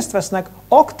 akik részt vesznek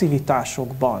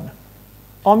aktivitásokban,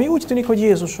 ami úgy tűnik, hogy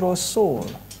Jézusról szól.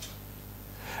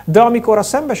 De amikor a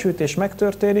szembesülés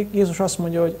megtörténik, Jézus azt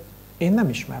mondja, hogy én nem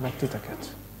ismerlek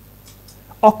titeket.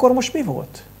 Akkor most mi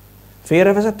volt?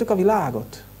 Félrevezettük a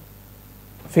világot?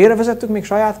 Félrevezettük még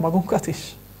saját magunkat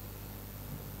is?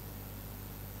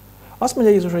 Azt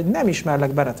mondja Jézus, hogy nem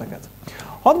ismerlek benneteket.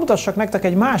 Hadd mutassak nektek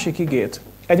egy másik igét,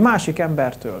 egy másik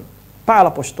embertől, Pál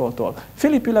apostoltól.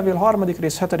 Filippi levél 3.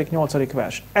 rész 7.-8.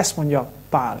 vers. Ezt mondja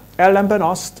Pál. Ellenben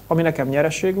azt, ami nekem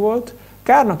nyereség volt,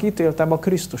 kárnak ítéltem a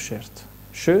Krisztusért.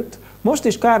 Sőt, most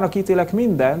is kárnak ítélek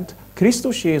mindent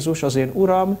Krisztus Jézus az én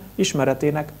Uram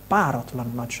ismeretének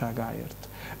páratlan nagyságáért.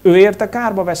 Ő érte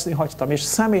kárba veszni hagytam, és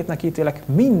szemétnek ítélek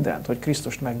mindent, hogy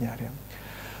Krisztust megnyerjem.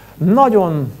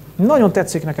 Nagyon, nagyon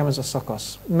tetszik nekem ez a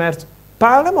szakasz, mert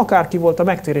Pál nem akárki volt a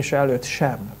megtérése előtt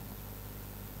sem.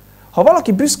 Ha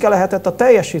valaki büszke lehetett a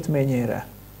teljesítményére,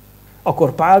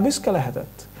 akkor Pál büszke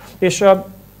lehetett. És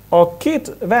a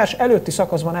két vers előtti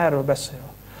szakaszban erről beszél,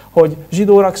 hogy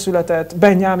zsidónak született,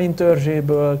 Benjámin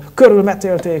törzséből,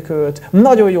 körülmetélték őt,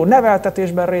 nagyon jó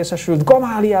neveltetésben részesült,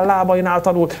 Gamáliel lábainál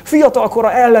tanult,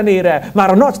 fiatalkora ellenére már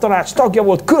a nagy tanács tagja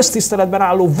volt, köztiszteletben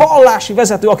álló vallási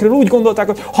vezető, akiről úgy gondolták,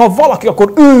 hogy ha valaki,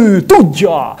 akkor ő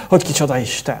tudja, hogy kicsoda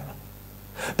Isten.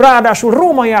 Ráadásul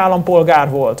római állampolgár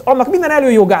volt, annak minden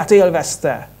előjogát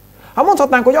élvezte. Hát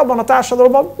mondhatnánk, hogy abban a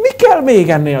társadalomban mi kell még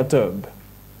ennél több?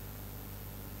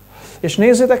 És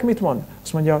nézzétek, mit mond?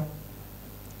 Azt mondja,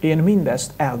 én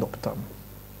mindezt eldobtam.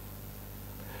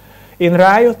 Én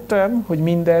rájöttem, hogy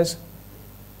mindez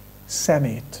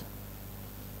szemét.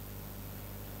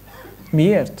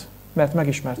 Miért? Mert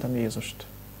megismertem Jézust.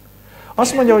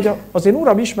 Azt mondja, hogy az én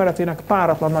Uram ismeretének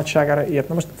páratlan nagyságára ért.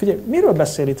 Na most figyelj, miről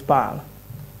beszél itt Pál?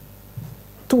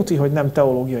 Tuti, hogy nem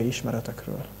teológiai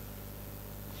ismeretekről.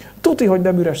 Tuti, hogy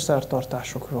nem üres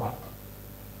szertartásokról.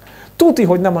 Tuti,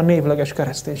 hogy nem a névleges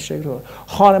kereszténységről,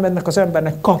 hanem ennek az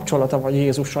embernek kapcsolata van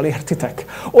Jézussal, értitek?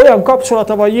 Olyan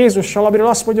kapcsolata van Jézussal, amiről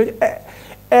azt mondja, hogy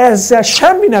ezzel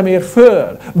semmi nem ér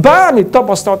föl. Bármit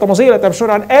tapasztaltam az életem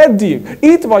során eddig,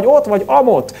 itt vagy, ott vagy,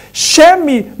 amott,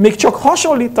 semmit még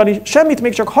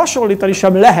csak hasonlítani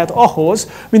sem lehet ahhoz,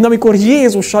 mint amikor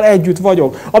Jézussal együtt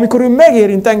vagyok, amikor ő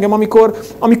megérint engem,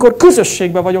 amikor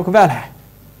közösségben vagyok vele.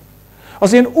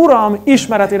 Az én Uram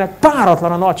ismeretének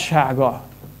páratlan a nagysága.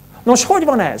 Nos, hogy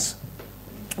van ez?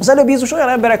 Az előbb Jézus olyan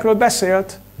emberekről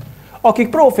beszélt, akik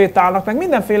profétálnak, meg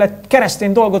mindenféle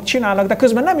keresztény dolgot csinálnak, de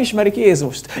közben nem ismerik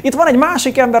Jézust. Itt van egy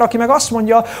másik ember, aki meg azt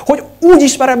mondja, hogy úgy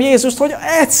ismerem Jézust, hogy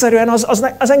egyszerűen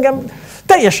az engem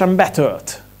teljesen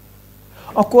betölt.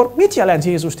 Akkor mit jelent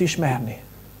Jézust ismerni?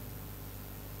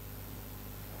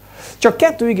 Csak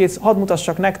 2 igét hadd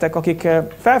mutassak nektek, akik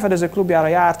felfedező klubjára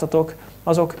jártatok,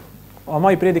 azok a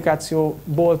mai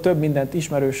prédikációból több mindent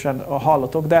ismerősen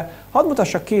hallotok, de hadd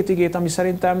mutassak 2 igét, ami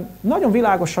szerintem nagyon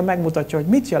világosan megmutatja, hogy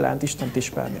mit jelent Istent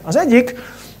ismerni. Az egyik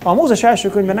a Mózes első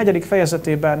könyve 4.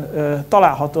 fejezetében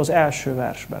található az első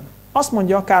versben. Azt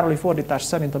mondja a Károli fordítás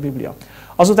szerint a Biblia.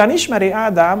 Azután ismeri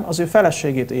Ádám az ő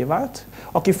feleségét Évát,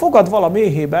 aki fogad vala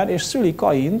méhében, és szüli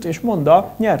Kaint, és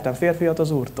mondta, nyertem férfiat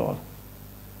az Úrtól.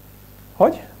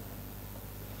 Hogy?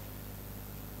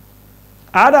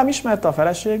 Ádám ismerte a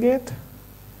feleségét,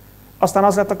 aztán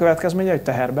az lett a következménye, hogy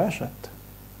teherbe esett.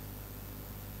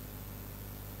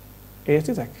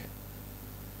 Értitek?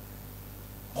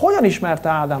 Hogyan ismerte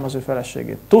Ádám az ő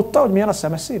feleségét? Tudta, hogy milyen a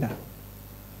szeme színe?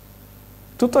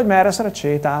 Tudta, hogy merre szeret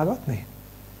sétálgatni?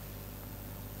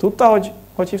 Tudta,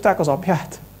 hogy hívták az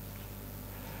apját?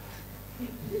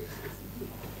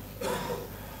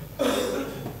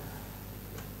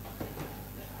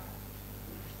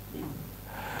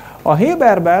 A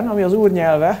héberben, ami az úr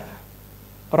nyelve,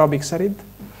 a rabik szerint,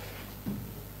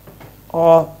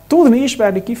 a tudni,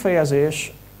 ismerni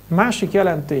kifejezés másik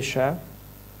jelentése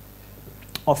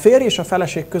a férj és a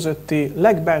feleség közötti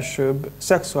legbensőbb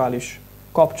szexuális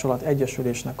kapcsolat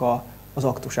egyesülésnek az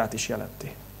aktusát is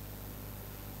jelenti.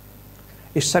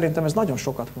 És szerintem ez nagyon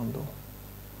sokat mondó.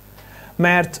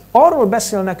 Mert arról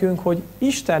beszél nekünk, hogy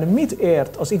Isten mit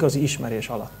ért az igazi ismerés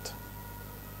alatt.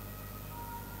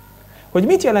 Hogy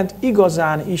mit jelent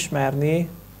igazán ismerni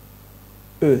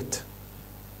őt.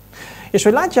 És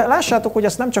hogy lássátok, hogy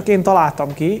ezt nem csak én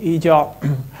találtam ki, így a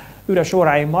üres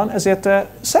óráimban, ezért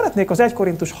szeretnék az 1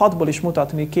 Korintus 6-ból is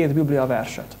mutatni 2 Biblia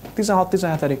verset.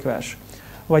 16-17. vers.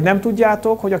 Vagy nem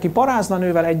tudjátok, hogy aki parázna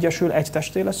nővel egyesül, egy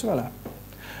testé lesz vele?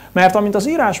 Mert amint az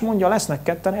írás mondja, lesznek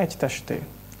ketten egy testé.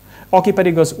 Aki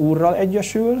pedig az Úrral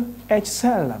egyesül, egy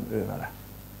szellem ő vele.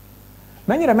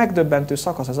 Mennyire megdöbbentő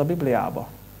szakasz ez a Bibliába.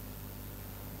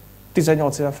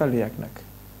 18 éven felülieknek.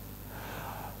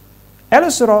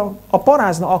 Először a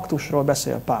parázna aktusról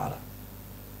beszél Pál,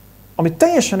 ami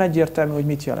teljesen egyértelmű, hogy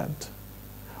mit jelent.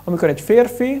 Amikor egy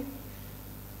férfi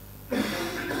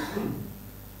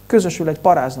közösül egy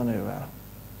parázna nővel.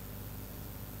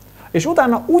 És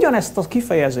utána ugyanezt a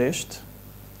kifejezést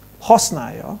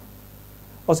használja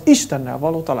az Istennel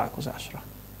való találkozásra.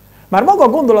 Már maga a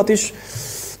gondolat is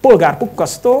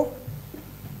polgárpukkasztó,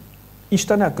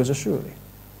 Istennel közösülni.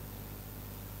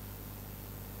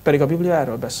 Pedig a Biblia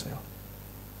erről beszél.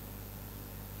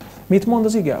 Mit mond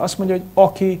az ige? Azt mondja, hogy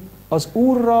aki Az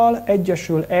Úrral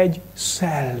egyesül egy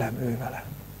szellem ő vele.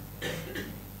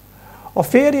 A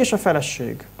férj és a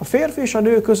feleség, a férfi és a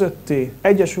nő közötti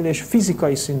egyesülés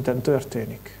fizikai szinten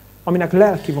történik, aminek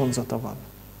lelki vonzata van.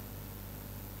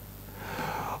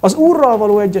 Az Úrral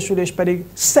való egyesülés pedig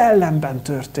szellemben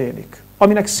történik,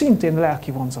 aminek szintén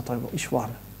lelki vonzata is van.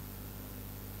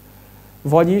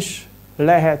 Vagyis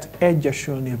lehet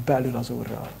egyesülni belül az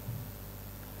Úrral.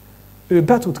 Ő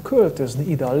be tud költözni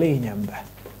ide a lényembe.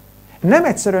 Nem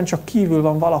egyszerűen csak kívül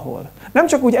van valahol. Nem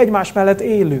csak úgy egymás mellett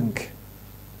élünk,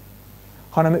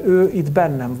 hanem ő itt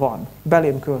bennem van,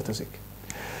 belém költözik.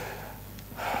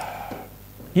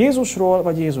 Jézusról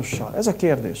vagy Jézussal? Ez a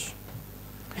kérdés.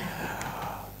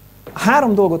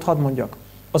 3 dolgot hadd mondjak.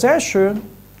 Az első,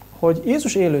 hogy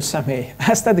Jézus élő személy.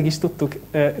 Ezt eddig is tudtuk,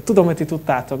 tudom, hogy ti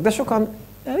tudtátok, de sokan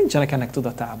nincsenek ennek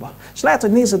tudatában. És lehet,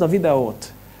 hogy nézed a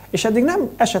videót, és eddig nem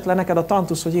esett le neked a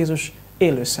tantusz, hogy Jézus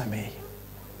élő személy.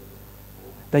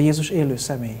 De Jézus élő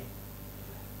személy.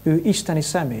 Ő isteni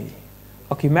személy,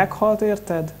 aki meghalt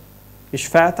érted, és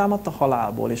feltámadt a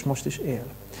halálból, és most is él.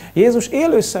 Jézus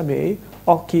élő személy,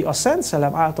 aki a Szent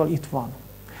Szellem által itt van.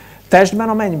 Testben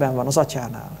a mennyben van, az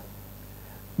Atyánál.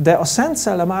 De a Szent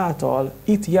Szellem által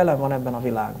itt jelen van ebben a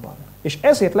világban. És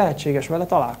ezért lehetséges vele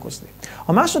találkozni.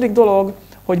 A második dolog,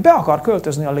 hogy be akar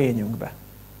költözni a lényünkbe.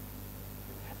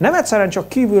 Nem egyszerűen csak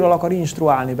kívülről akar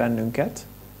instruálni bennünket,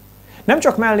 nem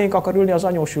csak mellénk akar ülni az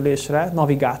anyósülésre,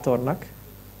 navigátornak,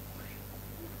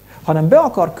 hanem be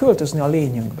akar költözni a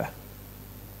lényünkbe.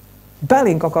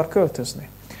 Belénk akar költözni.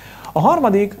 A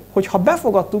harmadik, hogy ha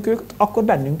befogadtuk őt, akkor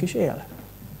bennünk is él.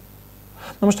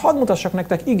 Na most hadd mutassak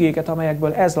nektek igéket,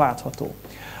 amelyekből ez látható.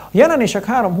 A Jelenések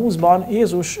 3:20-ban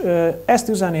Jézus ezt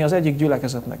üzeni az egyik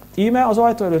gyülekezetnek. Íme az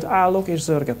ajtó előtt állok és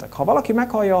zörgetek. Ha valaki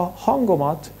meghallja a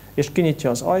hangomat és kinyitja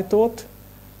az ajtót,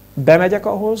 bemegyek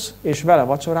ahhoz, és vele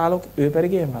vacsorálok, ő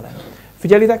pedig én velem.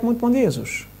 Figyelitek, mit mond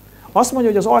Jézus? Azt mondja,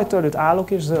 hogy az ajtó előtt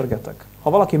állok és zörgetek. Ha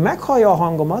valaki meghallja a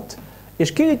hangomat,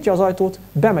 és kinyitja az ajtót,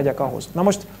 bemegyek ahhoz. Na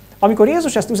most, amikor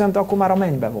Jézus ezt üzente, akkor már a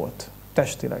mennybe volt,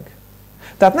 testileg.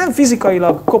 Tehát nem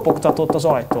fizikailag kopogtatott az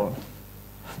ajtón.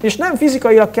 És nem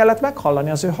fizikailag kellett meghallani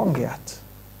az ő hangját.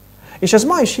 És ez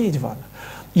ma is így van.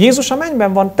 Jézus a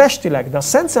mennyben van testileg, de a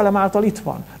Szent Szellem által itt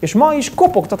van. És ma is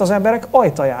kopogtat az emberek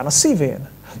ajtaján, a szívén.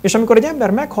 És amikor egy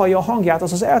ember meghallja a hangját,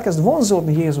 azaz elkezd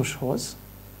vonzódni Jézushoz,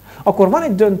 akkor van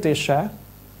egy döntése,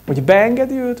 hogy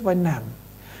beengedi őt, vagy nem.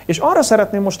 És arra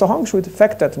szeretném most a hangsúlyt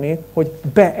fektetni, hogy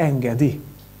beengedi.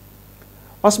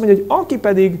 Azt mondja, hogy aki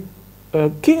pedig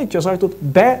kinyitja az ajtót,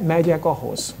 bemegyek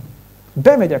ahhoz.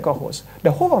 Bemegyek ahhoz. De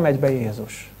hova megy be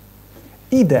Jézus?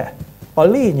 Ide, a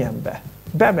lényembe.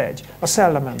 Bemegy, a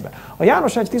szellemembe. A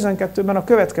János 1:12-ben a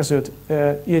következőt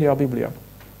írja a Biblia.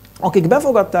 Akik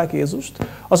befogadták Jézust,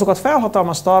 azokat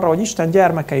felhatalmazta arra, hogy Isten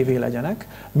gyermekeivé legyenek,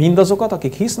 mindazokat,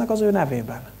 akik hisznek az ő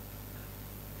nevében.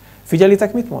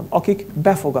 Figyelitek, mit mond? Akik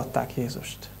befogadták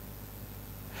Jézust.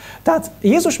 Tehát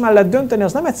Jézus mellett dönteni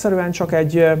az nem egyszerűen csak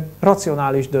egy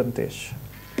racionális döntés,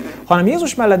 hanem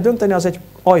Jézus mellett dönteni az egy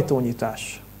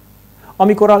ajtónyitás.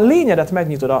 Amikor a lényedet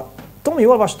megnyitod, Tomi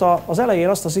olvasta az elején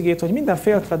azt az igét, hogy minden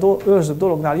féltve őrzött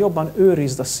dolognál jobban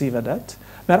őrizd a szívedet,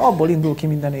 mert abból indul ki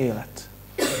minden élet.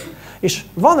 És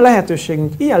van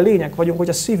lehetőségünk, ilyen lények vagyunk, hogy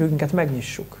a szívünket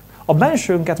megnyissuk. A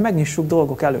bensőnket megnyissuk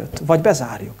dolgok előtt, vagy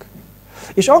bezárjuk.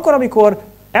 És akkor, amikor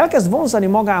elkezd vonzani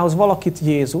magához valakit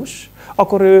Jézus,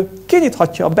 akkor ő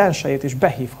kinyithatja a bensejét és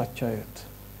behívhatja őt.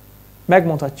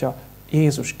 Megmondhatja,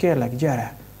 Jézus, kérlek,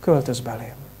 gyere, költöz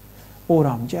belém.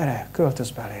 Uram, gyere,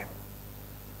 költöz belém.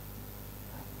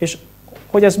 És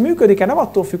hogy ez működik-e, nem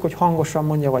attól függ, hogy hangosan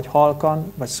mondja, vagy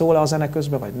halkan, vagy szól-e a zene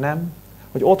közben, vagy nem,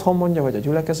 hogy otthon mondja, vagy a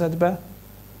gyülekezetbe,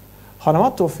 hanem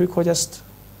attól függ, hogy ezt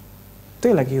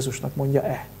tényleg Jézusnak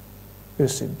mondja-e,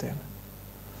 őszintén.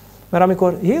 Mert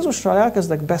amikor Jézusral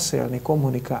elkezdek beszélni,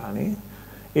 kommunikálni,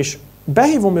 és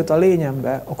behívom őt a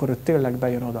lényembe, akkor ő tényleg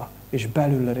bejön oda, és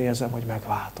belülről érzem, hogy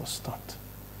megváltoztat.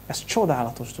 Ez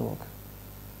csodálatos dolog.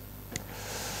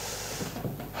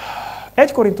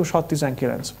 1 Korintus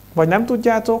 6:19. Vagy nem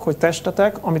tudjátok, hogy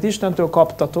testetek, amit Istentől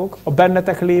kaptatok, a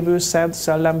bennetek lévő szent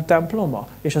szellem temploma,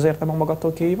 és ezért nem a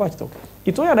magatokkéi vagytok?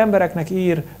 Itt olyan embereknek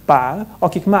ír Pál,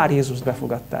 akik már Jézust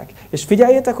befogadták. És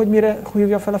figyeljétek, hogy mire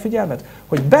hívja fel a figyelmet?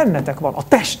 Hogy bennetek van, a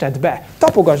testedbe.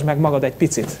 Tapogasd meg magad egy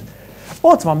picit.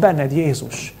 Ott van benned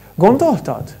Jézus.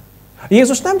 Gondoltad?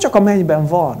 Jézus nem csak a mennyben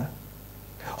van,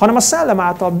 hanem a szellem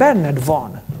által benned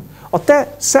van. A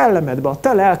te szellemedbe, a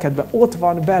te lelkedbe ott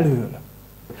van belül.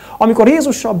 Amikor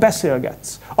Jézussal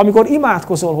beszélgetsz, amikor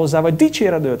imádkozol hozzá, vagy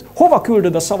dicséred őt, hova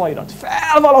küldöd a szavaidat?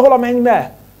 Fel valahol a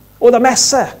mennybe? Oda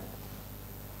messze?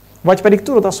 Vagy pedig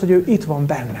tudod azt, hogy ő itt van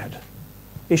benned.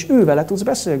 és ő vele tudsz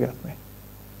beszélgetni.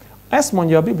 Ezt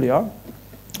mondja a Biblia,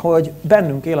 hogy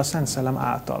bennünk él a Szent Szellem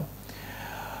által.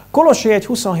 Kolossé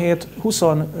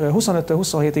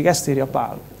 25-27-ig ezt írja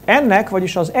Pál. Ennek,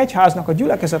 vagyis az egyháznak, a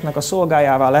gyülekezetnek a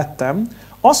szolgájává lettem,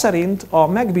 aszerint, a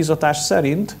megbízatás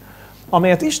szerint,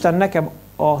 amelyet Isten nekem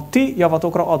a ti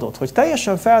javatokra adott, hogy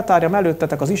teljesen feltárjam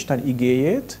előttetek az Isten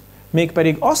igéjét,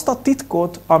 mégpedig azt a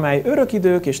titkot, amely örök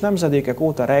idők és nemzedékek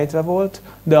óta rejtve volt,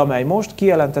 de amely most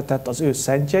kijelentetett az ő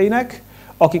szentjeinek,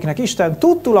 akiknek Isten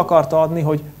tudtul akarta adni,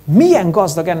 hogy milyen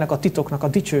gazdag ennek a titoknak a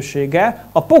dicsősége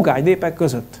a pogány népek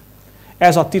között.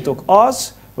 Ez a titok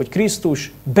az, hogy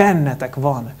Krisztus bennetek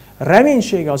van.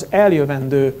 Reménysége az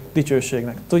eljövendő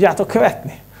dicsőségnek. Tudjátok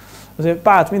követni? Azért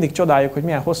Pált mindig csodáljuk, hogy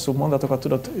milyen hosszú mondatokat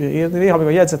tudott írni.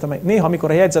 Néha,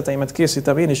 amikor a jegyzeteimet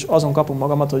készítem, én is azon kapom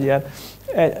magamat, hogy ilyen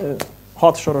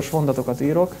 6 soros mondatokat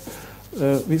írok.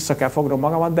 Vissza kell fognom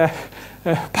magamat, de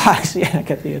Pál is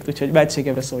ilyeneket írt, úgyhogy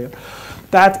mentségemre szóljon.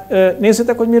 Tehát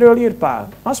nézzétek, hogy miről ír Pál.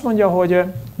 Azt mondja, hogy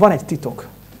van egy titok.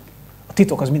 A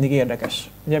titok az mindig érdekes.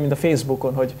 Ugye, mint a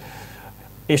Facebookon, hogy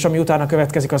és ami utána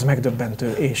következik, az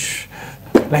megdöbbentő, és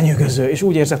lenyűgöző, és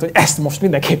úgy érzed, hogy ezt most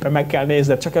mindenképpen meg kell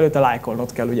nézned, csak előtte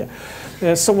lájkolnod kell, ugye.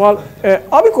 Szóval,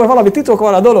 amikor valami titok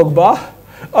van a dologba,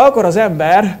 akkor az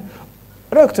ember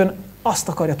rögtön azt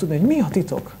akarja tudni, hogy mi a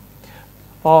titok.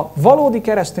 A valódi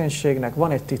kereszténységnek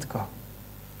van egy titka.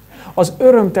 Az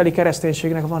örömteli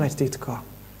kereszténységnek van egy titka.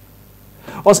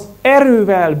 Az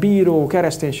erővel bíró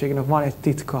kereszténységnek van egy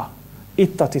titka.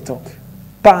 Itt a titok.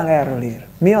 Pál erről ír.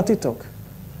 Mi a titok?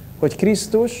 Hogy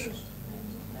Krisztus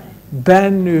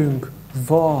bennünk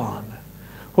van.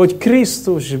 Hogy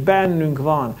Krisztus bennünk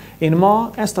van. Én ma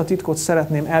ezt a titkot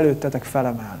szeretném előttetek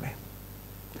felemelni.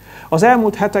 Az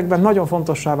elmúlt hetekben nagyon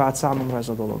fontossá vált számomra ez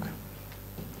a dolog.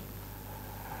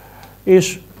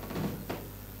 És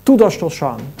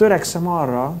tudatosan törekszem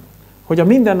arra, hogy a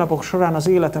mindennapok során az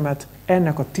életemet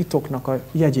ennek a titoknak a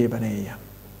jegyében éljem.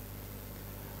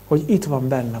 Hogy itt van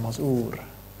bennem az Úr.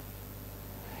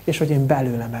 És hogy én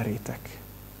belőle merítek.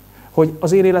 Hogy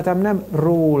az én életem nem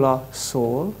róla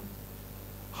szól,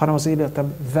 hanem az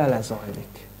életem vele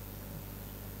zajlik.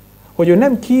 Hogy ő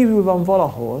nem kívül van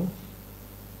valahol,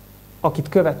 akit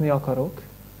követni akarok,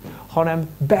 hanem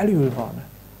belül van,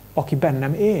 aki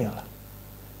bennem él.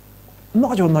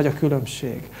 Nagyon nagy a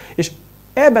különbség. És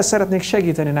ebben szeretnék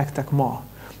segíteni nektek ma,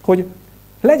 hogy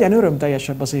legyen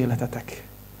örömteljesebb az életetek.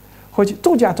 Hogy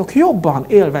tudjátok jobban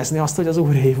élvezni azt, hogy az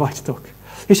Úréi vagytok.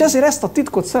 És ezért ezt a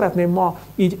titkot szeretném ma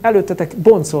így előttetek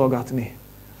boncolgatni.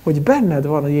 Hogy benned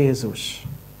van a Jézus.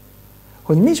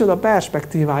 Hogy micsoda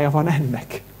perspektívája van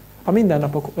ennek a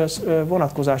mindennapok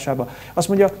vonatkozásában. Azt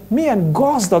mondja, milyen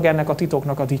gazdag ennek a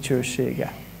titoknak a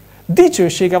dicsősége.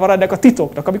 Dicsősége van ennek a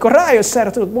titoknak, amikor rájössz erre,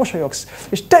 tudod, mosolyogsz,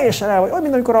 és teljesen el vagy, olyan,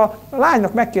 mint amikor a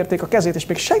lánynak megkérték a kezét, és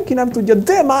még senki nem tudja,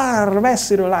 de már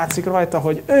messziről látszik rajta,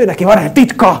 hogy ő neki van egy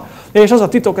titka, és az a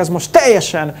titok, ez most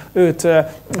teljesen őt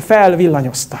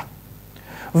felvillanyozta.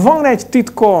 Van egy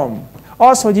titkom,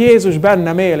 az, hogy Jézus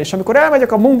bennem él, és amikor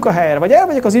elmegyek a munkahelyre, vagy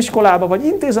elmegyek az iskolába, vagy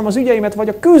intézem az ügyeimet,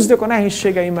 vagy küzdök a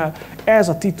nehézségeimmel, ez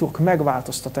a titok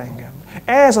megváltoztat engem.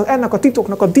 Ennek a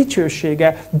titoknak a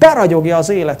dicsősége beragyogja az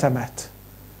életemet,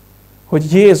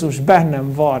 hogy Jézus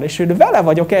bennem van, és én vele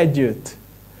vagyok együtt.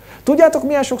 Tudjátok,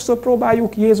 milyen sokszor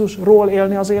próbáljuk Jézusról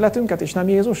élni az életünket, és nem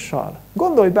Jézussal?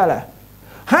 Gondolj bele!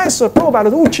 Hányszor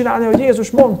próbálod úgy csinálni, hogy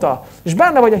Jézus mondta, és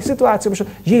benne vagy egy szituációban,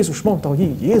 és Jézus mondta, hogy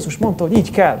így, Jézus mondta, hogy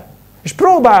így kell. És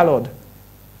próbálod.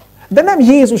 De nem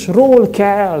Jézusról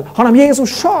kell, hanem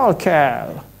Jézussal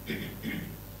kell.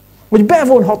 Hogy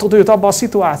bevonhatod őt abba a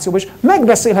szituációba, és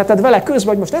megbeszélheted vele közben,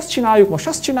 hogy most ezt csináljuk, most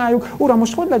azt csináljuk. Uram,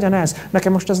 most hogy legyen ez?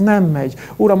 Nekem most ez nem megy.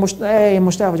 Uram, én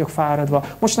most el vagyok fáradva.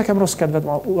 Most nekem rossz kedved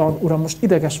van. Uram, most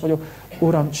ideges vagyok.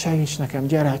 Uram, segíts nekem,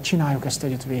 gyere, csináljuk ezt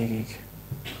együtt végig.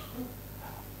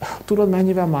 Tudod,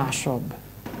 mennyivel másabb?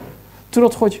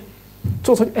 Tudod, hogy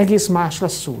egész más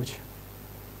lesz úgy.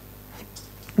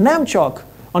 Nem csak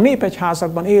a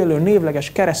népegyházakban élő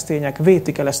névleges keresztények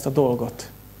vétik el ezt a dolgot,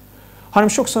 hanem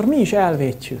sokszor mi is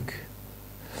elvétjük.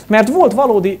 Mert volt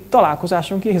valódi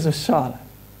találkozásunk Jézussal.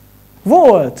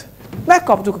 Volt.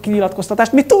 Megkaptuk a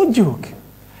kinyilatkoztatást, mi tudjuk.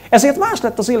 Ezért más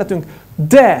lett az életünk,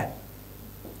 de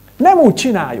nem úgy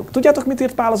csináljuk. Tudjátok, mit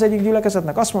írt Pál az egyik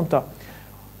gyülekezetnek? Azt mondta,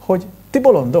 hogy ti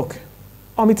bolondok,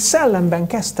 amit szellemben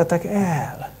kezdtetek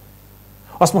el,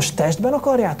 azt most testben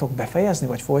akarjátok befejezni,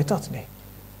 vagy folytatni?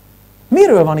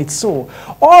 Miről van itt szó?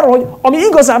 Arról, hogy ami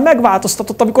igazán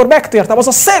megváltoztatott, amikor megtértem, az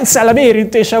a Szent Szellem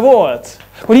érintése volt.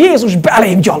 Hogy Jézus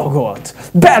belém gyalogolt,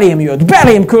 belém jött,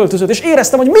 belém költözött, és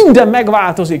éreztem, hogy minden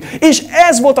megváltozik. És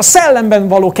ez volt a szellemben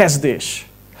való kezdés.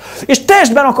 És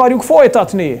testben akarjuk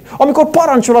folytatni, amikor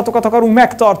parancsolatokat akarunk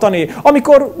megtartani,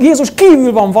 amikor Jézus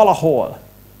kívül van valahol,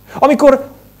 amikor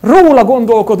róla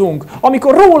gondolkodunk,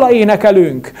 amikor róla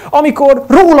énekelünk, amikor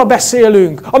róla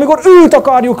beszélünk, amikor őt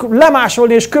akarjuk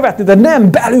lemásolni és követni, de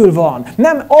nem belül van.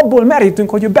 Nem abból merítünk,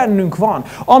 hogy ő bennünk van.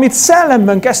 Amit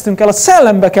szellemben kezdtünk el, a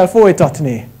szellembe kell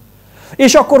folytatni.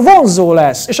 És akkor vonzó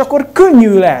lesz, és akkor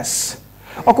könnyű lesz.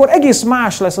 Akkor egész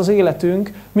más lesz az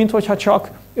életünk, mint hogyha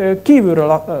csak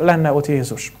kívülről lenne ott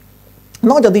Jézus.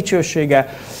 Nagy a dicsősége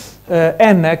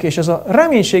ennek, és ez a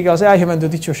reménysége az eljövendő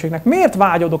dicsőségnek. Miért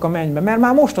vágyodok a mennybe? Mert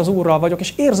már most az Úrral vagyok,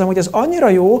 és érzem, hogy ez annyira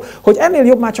jó, hogy ennél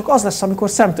jobb már csak az lesz, amikor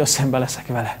szemtől szembe leszek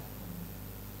vele.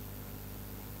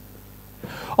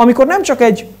 Amikor nem csak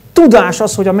egy tudás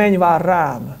az, hogy a menny vár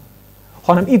rám,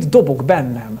 hanem itt dobog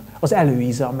bennem az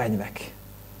előíze a mennynek.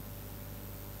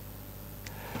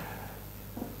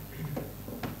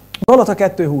 Galata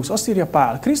 2:20, azt írja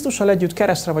Pál, Krisztussal együtt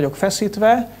keresztre vagyok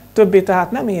feszítve, többé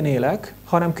tehát nem én élek,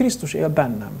 hanem Krisztus él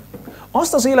bennem.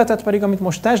 Azt az életet pedig, amit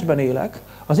most testben élek,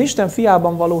 az Isten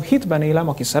fiában való hitben élem,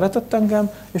 aki szeretett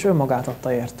engem, és önmagát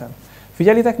adta értem.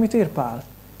 Figyelitek, mit ír Pál?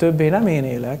 Többé nem én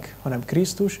élek, hanem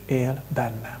Krisztus él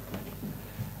bennem.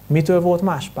 Mitől volt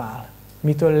más Pál?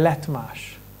 Mitől lett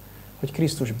más? Hogy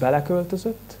Krisztus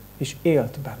beleköltözött, és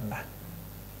élt benne.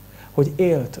 Hogy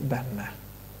élt benne.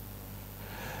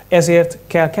 Ezért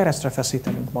kell keresztre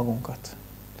feszítenünk magunkat.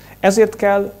 Ezért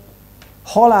kell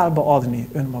halálba adni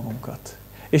önmagunkat.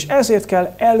 És ezért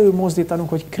kell előmozdítanunk,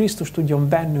 hogy Krisztus tudjon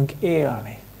bennünk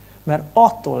élni. Mert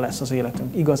attól lesz az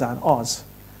életünk igazán az,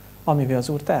 amivel az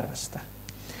Úr tervezte.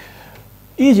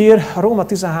 Így ír a Róma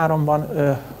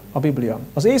 13-ban a Biblia.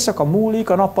 Az éjszaka múlik,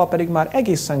 a nappal pedig már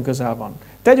egészen közel van.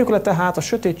 Tegyük le tehát a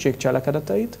sötétség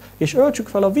cselekedeteit, és öltsük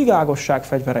fel a vigágosság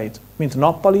fegyvereit. Mint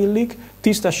nappal illik,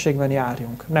 tisztességben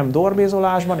járjunk. Nem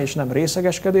dorbézolásban és nem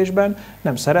részegeskedésben,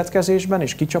 nem szeretkezésben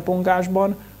és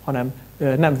kicsapongásban, hanem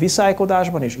nem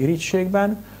viszálykodásban és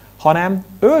irigységben, hanem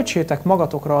öltsétek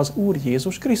magatokra az Úr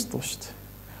Jézus Krisztust.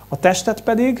 A testet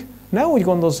pedig ne úgy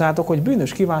gondozzátok, hogy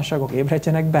bűnös kívánságok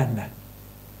ébredjenek benne.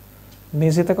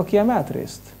 Nézzétek a kiemelt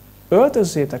részt.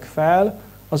 Öltözzétek fel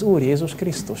az Úr Jézus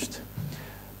Krisztust.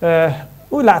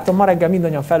 Úgy látom, ma reggel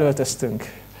mindannyian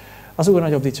felöltöztünk az Úr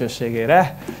nagyobb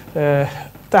dicsőségére.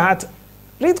 Tehát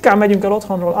ritkán megyünk el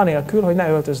otthonról anélkül, hogy ne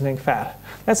öltöznénk fel.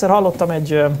 Egyszer hallottam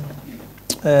egy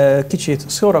kicsit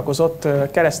szórakozott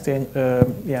keresztény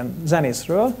ilyen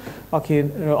zenészről,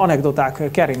 aki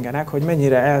anekdoták keringenek, hogy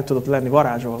mennyire el tudott lenni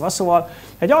varázsolva. Szóval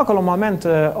egy alkalommal ment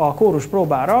a kórus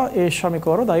próbára, és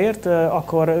amikor odaért,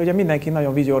 akkor ugye mindenki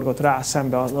nagyon vigyorgott rá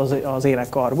szembe az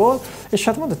énekkarból, és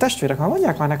hát mondta, testvérek,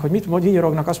 mondják már neki, hogy mit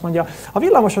vigyorognak, azt mondja, a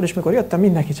villamoson is, mikor jöttem,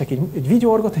 mindenki csak így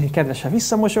vigyorgott, így kedvesen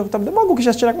visszamosolyogtam, de maguk is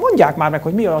ezt csinálják, mondják már meg,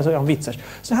 hogy mi az olyan vicces.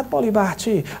 Szóval hát Pali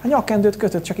bácsi, a nyakkendőt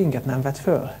kötött, csak inget nem vett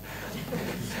föl.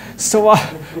 Szóval,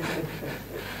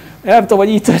 nem tudom, hogy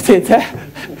így történt-e,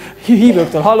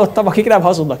 hívőktől hallottam, akik nem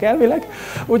hazudnak elvileg,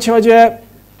 úgyhogy,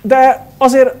 de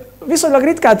azért viszonylag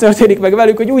ritkán történik meg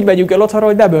velük, hogy úgy megyünk el otthonra,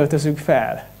 hogy nem öltözünk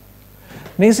fel.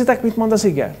 Nézzétek, mit mond az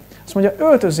ige. Azt mondja,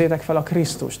 öltözzétek fel a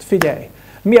Krisztust, figyelj,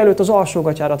 mielőtt az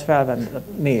alsógatyádat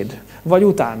felvennéd, vagy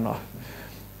utána.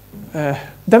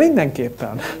 De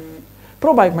mindenképpen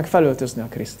próbáljuk meg felöltözni a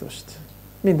Krisztust.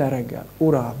 Minden reggel,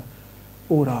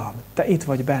 Uram, Te itt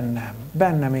vagy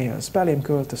bennem élsz, belém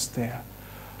költöztél.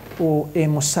 Ó, én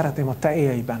most szeretném, hogy Te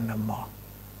élj bennem ma.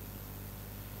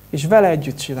 És vele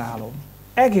együtt csinálom.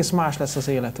 Egész más lesz az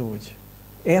élet úgy.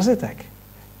 Érzitek?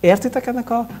 Értitek ennek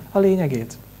a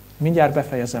lényegét? Mindjárt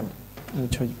befejezem,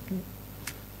 úgyhogy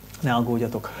ne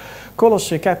aggódjatok.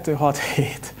 Kolossé 2:6-7.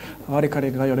 A Marika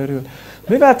néni nagyon örül.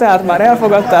 Mivel tehát már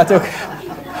elfogadtátok,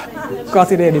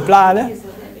 Kati néni pláne,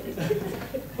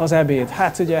 az ebéd.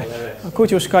 Hát ugye a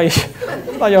kutyuska is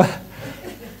nagyon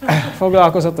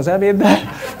foglalkozott az ebéddel.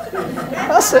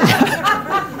 Azt mondja,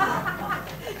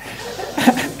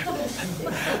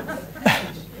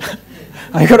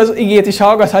 amikor az igét is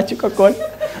hallgathatjuk, akkor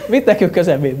mit nekünk az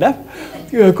ebéd, nem?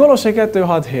 Kolossé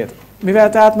 2:6-7. Mivel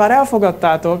tehát már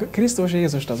elfogadtátok Krisztus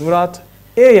Jézust az Urat,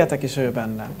 éljetek is ő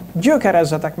benne.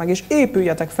 Gyökerezzetek meg, és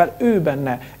épüljetek fel ő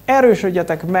benne.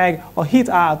 Erősödjetek meg a hit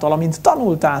által, amint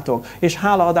tanultátok, és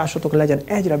hálaadásotok legyen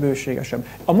egyre bőségesebb.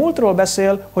 A múltról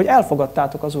beszél, hogy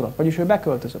elfogadtátok az Urat, vagyis ő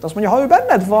beköltözött. Azt mondja, ha ő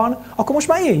benned van, akkor most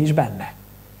már élj is benne.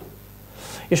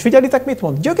 És figyelitek, mit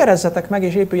mond? Gyökerezzetek meg,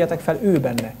 és épüljetek fel ő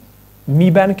benne.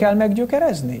 Miben kell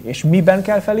meggyökerezni? És miben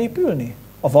kell felépülni?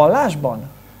 A vallásban?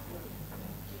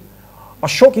 A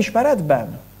sok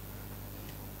ismeretben?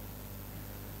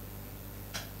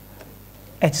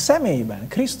 Egy személyben,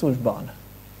 Krisztusban,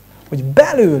 hogy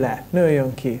belőle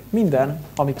nőjön ki minden,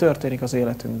 ami történik az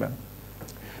életünkben.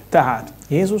 Tehát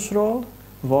Jézusról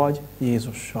vagy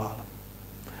Jézussal.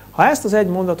 Ha ezt az egy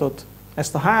mondatot,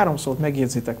 ezt a 3 szót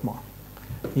megjegyzitek ma,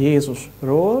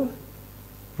 Jézusról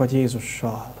vagy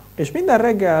Jézussal. És minden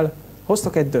reggel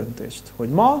hoztak egy döntést, hogy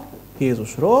ma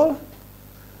Jézusról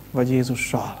vagy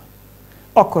Jézussal.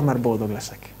 Akkor már boldog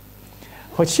leszek.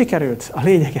 Hogy sikerült a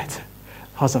lényeget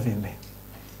hazavinni.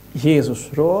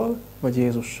 Jézusról vagy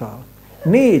Jézussal.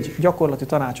 4 gyakorlati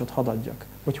tanácsot hadd adjak,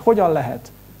 hogy hogyan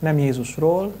lehet nem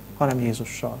Jézusról, hanem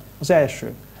Jézussal. Az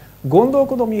első.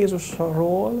 Gondolkodom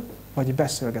Jézusról, vagy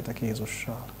beszélgetek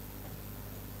Jézussal?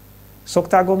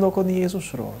 Szoktál gondolkodni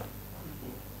Jézusról?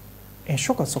 Én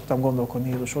sokat szoktam gondolkodni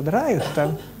Jézusról, de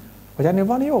rájöttem, hogy ennél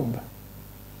van jobb.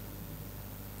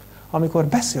 Amikor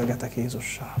beszélgetek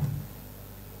Jézussal.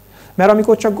 Mert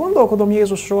amikor csak gondolkodom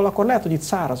Jézusról, akkor lehet, hogy itt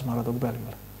száraz maradok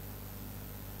belül.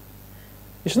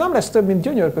 És nem lesz több, mint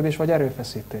gyönyörködés vagy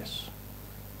erőfeszítés.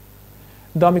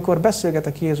 De amikor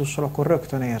beszélgetek Jézussal, akkor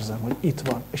rögtön érzem, hogy itt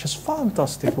van. És ez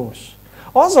fantasztikus.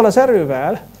 Azzal az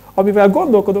erővel, amivel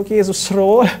gondolkodok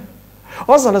Jézusról,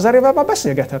 azzal az erővel már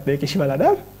beszélgethetnék is vele,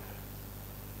 nem?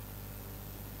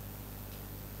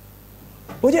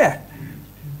 Ugye?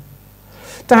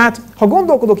 Tehát, ha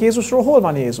gondolkodok Jézusról, hol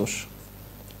van Jézus?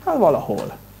 Hát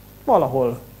valahol.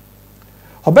 Valahol.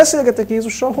 Ha beszélgetek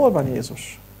Jézussal, hol van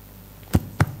Jézus?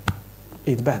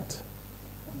 Itt bent.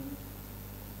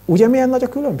 Ugye milyen nagy a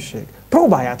különbség?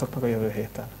 Próbáljátok meg a jövő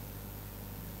héten.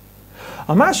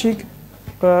 A másik,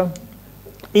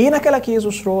 énekelek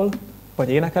Jézusról, vagy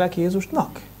énekelek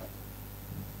Jézusnak?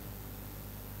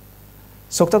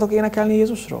 Szoktatok énekelni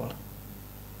Jézusról?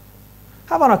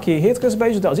 Hát van, aki hétközben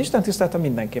is, de az Isten tisztelete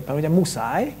mindenképpen, ugye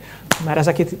muszáj, mert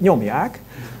ezek itt nyomják,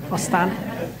 aztán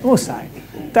muszáj.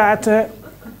 Tehát,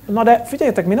 na de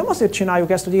figyeljetek, mi nem azért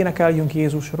csináljuk ezt, hogy énekeljünk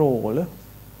Jézusról,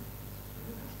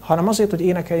 hanem azért, hogy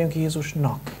énekeljünk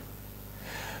Jézusnak.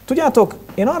 Tudjátok,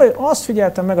 én azt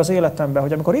figyeltem meg az életemben,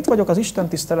 hogy amikor itt vagyok az Isten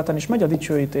tiszteleten, és megy a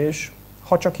dicsőítés,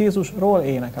 ha csak Jézusról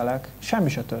énekelek, semmi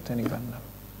se történik bennem.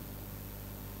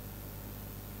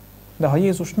 De ha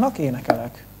Jézusnak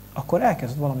énekelek, akkor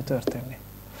elkezd valami történni.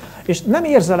 És nem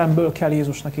érzelemből kell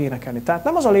Jézusnak énekelni. Tehát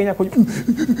nem az a lényeg, hogy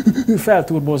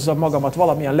felturbozzam magamat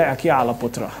valamilyen lelki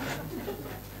állapotra.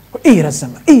 Hogy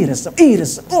érezzem.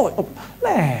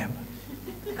 Nem.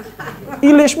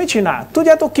 Illés mit csinált?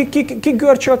 Tudjátok, kik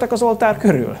görcsöltek az oltár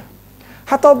körül?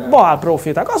 Hát a Baál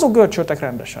próféták, azok görcsöltek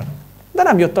rendesen. De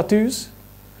nem jött a tűz.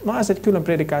 Na, ez egy külön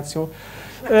prédikáció.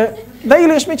 De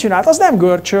Illés mit csinált? Az nem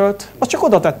görcsölt, az csak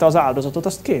oda tette az áldozatot,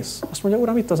 azt kész. Azt mondja,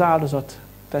 Uram, itt az áldozat,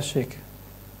 tessék.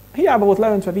 Hiába volt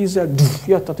leöntve vízzel,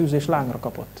 jött a tűz és lángra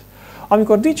kapott.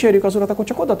 Amikor dicsérjük az Urat, akkor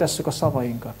csak oda tesszük a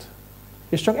szavainkat.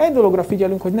 És csak egy dologra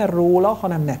figyelünk, hogy ne róla,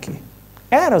 hanem neki.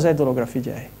 Erre az egy dologra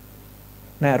figyelj.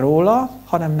 Ne róla,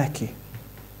 hanem neki.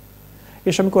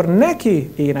 És amikor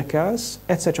neki énekelsz,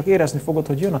 egyszer csak érezni fogod,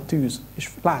 hogy jön a tűz, és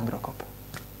lángra kap.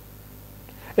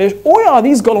 És olyan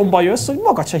izgalomba jössz, hogy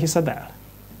magad se hiszed el.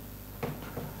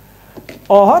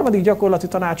 A harmadik gyakorlati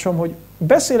tanácsom, hogy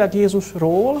beszélek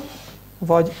Jézusról,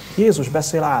 vagy Jézus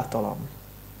beszél általam.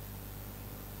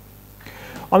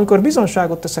 Amikor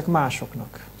bizonságot teszek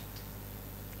másoknak,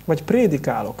 vagy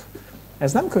prédikálok,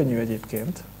 ez nem könnyű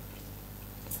egyébként,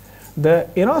 de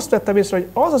én azt vettem észre, hogy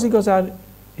az az igazán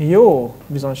jó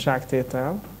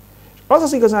bizonságtétel, és az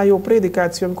az igazán jó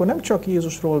prédikáció, amikor nem csak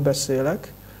Jézusról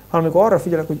beszélek, hanem amikor arra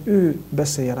figyelek, hogy ő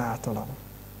beszéljen általam.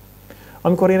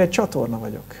 Amikor én egy csatorna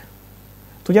vagyok.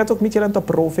 Tudjátok, mit jelent a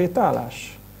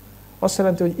profétálás? Azt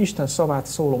jelenti, hogy Isten szavát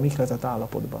szólom ihletett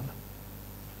állapotban.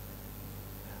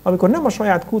 Amikor nem a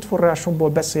saját kútforrásomból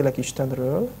beszélek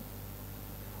Istenről,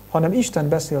 hanem Isten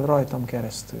beszél rajtam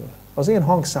keresztül. Az én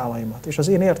hangszálaimat és az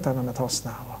én értelmemet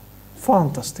használva.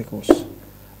 Fantasztikus.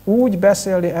 Úgy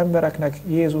beszélni embereknek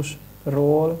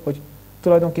Jézusról, hogy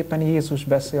tulajdonképpen Jézus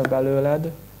beszél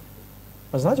belőled,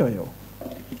 az nagyon jó.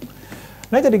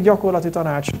 Negyedik gyakorlati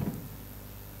tanács.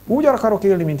 Úgy akarok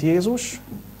élni, mint Jézus,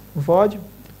 vagy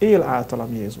él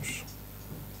általam Jézus.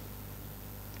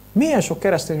 Milyen sok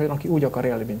keresztény van, aki úgy akar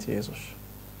élni, mint Jézus?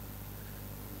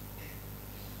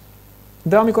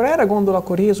 De amikor erre gondol,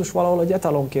 akkor Jézus valahol egy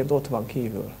etalonként ott van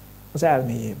kívül, az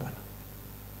elméjében.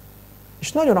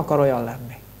 És nagyon akar olyan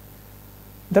lenni.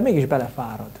 De mégis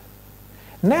belefárad.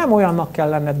 Nem olyannak kell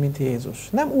lenned, mint Jézus.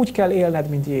 Nem úgy kell élned,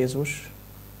 mint Jézus,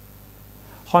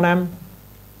 hanem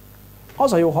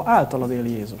az a jó, ha általad él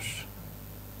Jézus.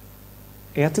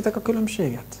 Értitek a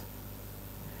különbséget?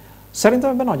 Szerintem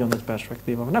ebben nagyon nagy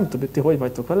perspektíva van. Nem tudom, ti hogy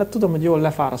vagytok vele. Tudom, hogy jól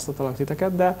lefárasztatalak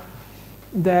titeket,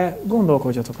 de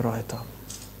gondolkodjatok rajta.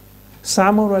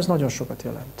 Számomra ez nagyon sokat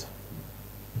jelent.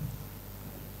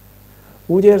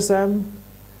 Úgy érzem,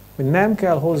 hogy nem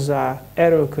kell hozzá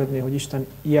erőlködni, hogy Isten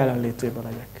jelenlétében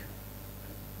legyek.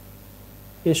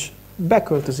 És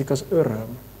beköltözik az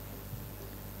öröm,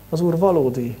 az Úr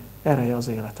valódi ereje az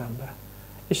életembe.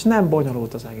 És nem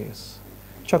bonyolult az egész.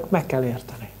 Csak meg kell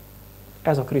érteni.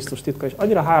 Ez a Krisztus titka, és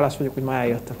annyira hálás vagyok, hogy ma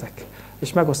eljöttetek,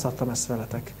 és megosztattam ezt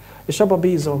veletek. És abba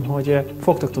bízom, hogy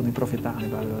fogtok tudni profitálni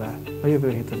belőle a jövő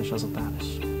héten és azután is.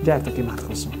 Gyertek,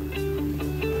 imádkozzunk!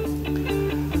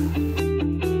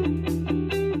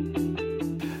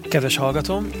 Kedves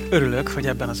hallgatóm, örülök, hogy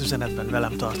ebben az üzenetben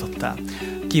velem tartottál.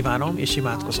 Kívánom és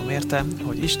imádkozom érte,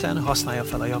 hogy Isten használja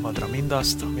fel a javadra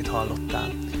mindazt, amit hallottál.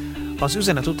 Az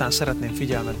üzenet után szeretném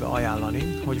figyelmetbe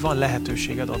ajánlani, hogy van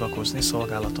lehetőséged adakozni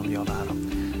szolgálatom javára.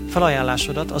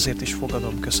 Felajánlásodat azért is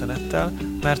fogadom köszönettel,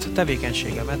 mert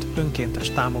tevékenységemet önkéntes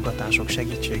támogatások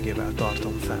segítségével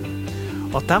tartom fenn.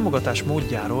 A támogatás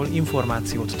módjáról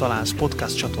információt találsz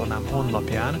podcast csatornám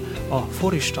honlapján, a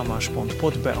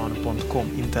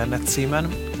foristamas.podbean.com internet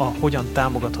címen, a Hogyan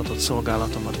támogathatod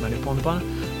szolgálatomat menüpontban,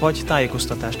 vagy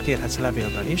tájékoztatást kérhetsz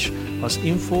levélben is az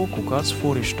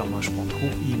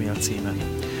info@foristamas.hu e-mail címen.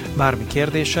 Bármi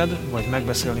kérdésed, vagy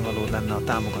megbeszélni valód lenne a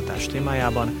támogatás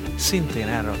témájában, szintén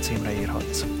erre a címre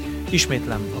írhatsz.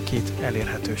 Ismétlem a két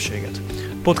elérhetőséget.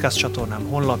 Podcast csatornám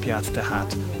honlapját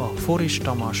tehát a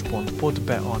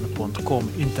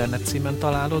foristamas.podbean.com internet címen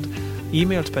találod,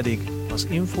 e-mailt pedig az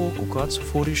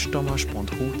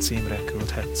info@foristamas.hu címre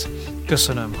küldhetsz.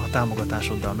 Köszönöm, ha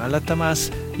támogatásoddal mellettem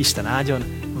állsz, Isten áldjon,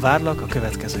 várlak a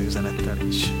következő üzenettel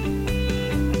is.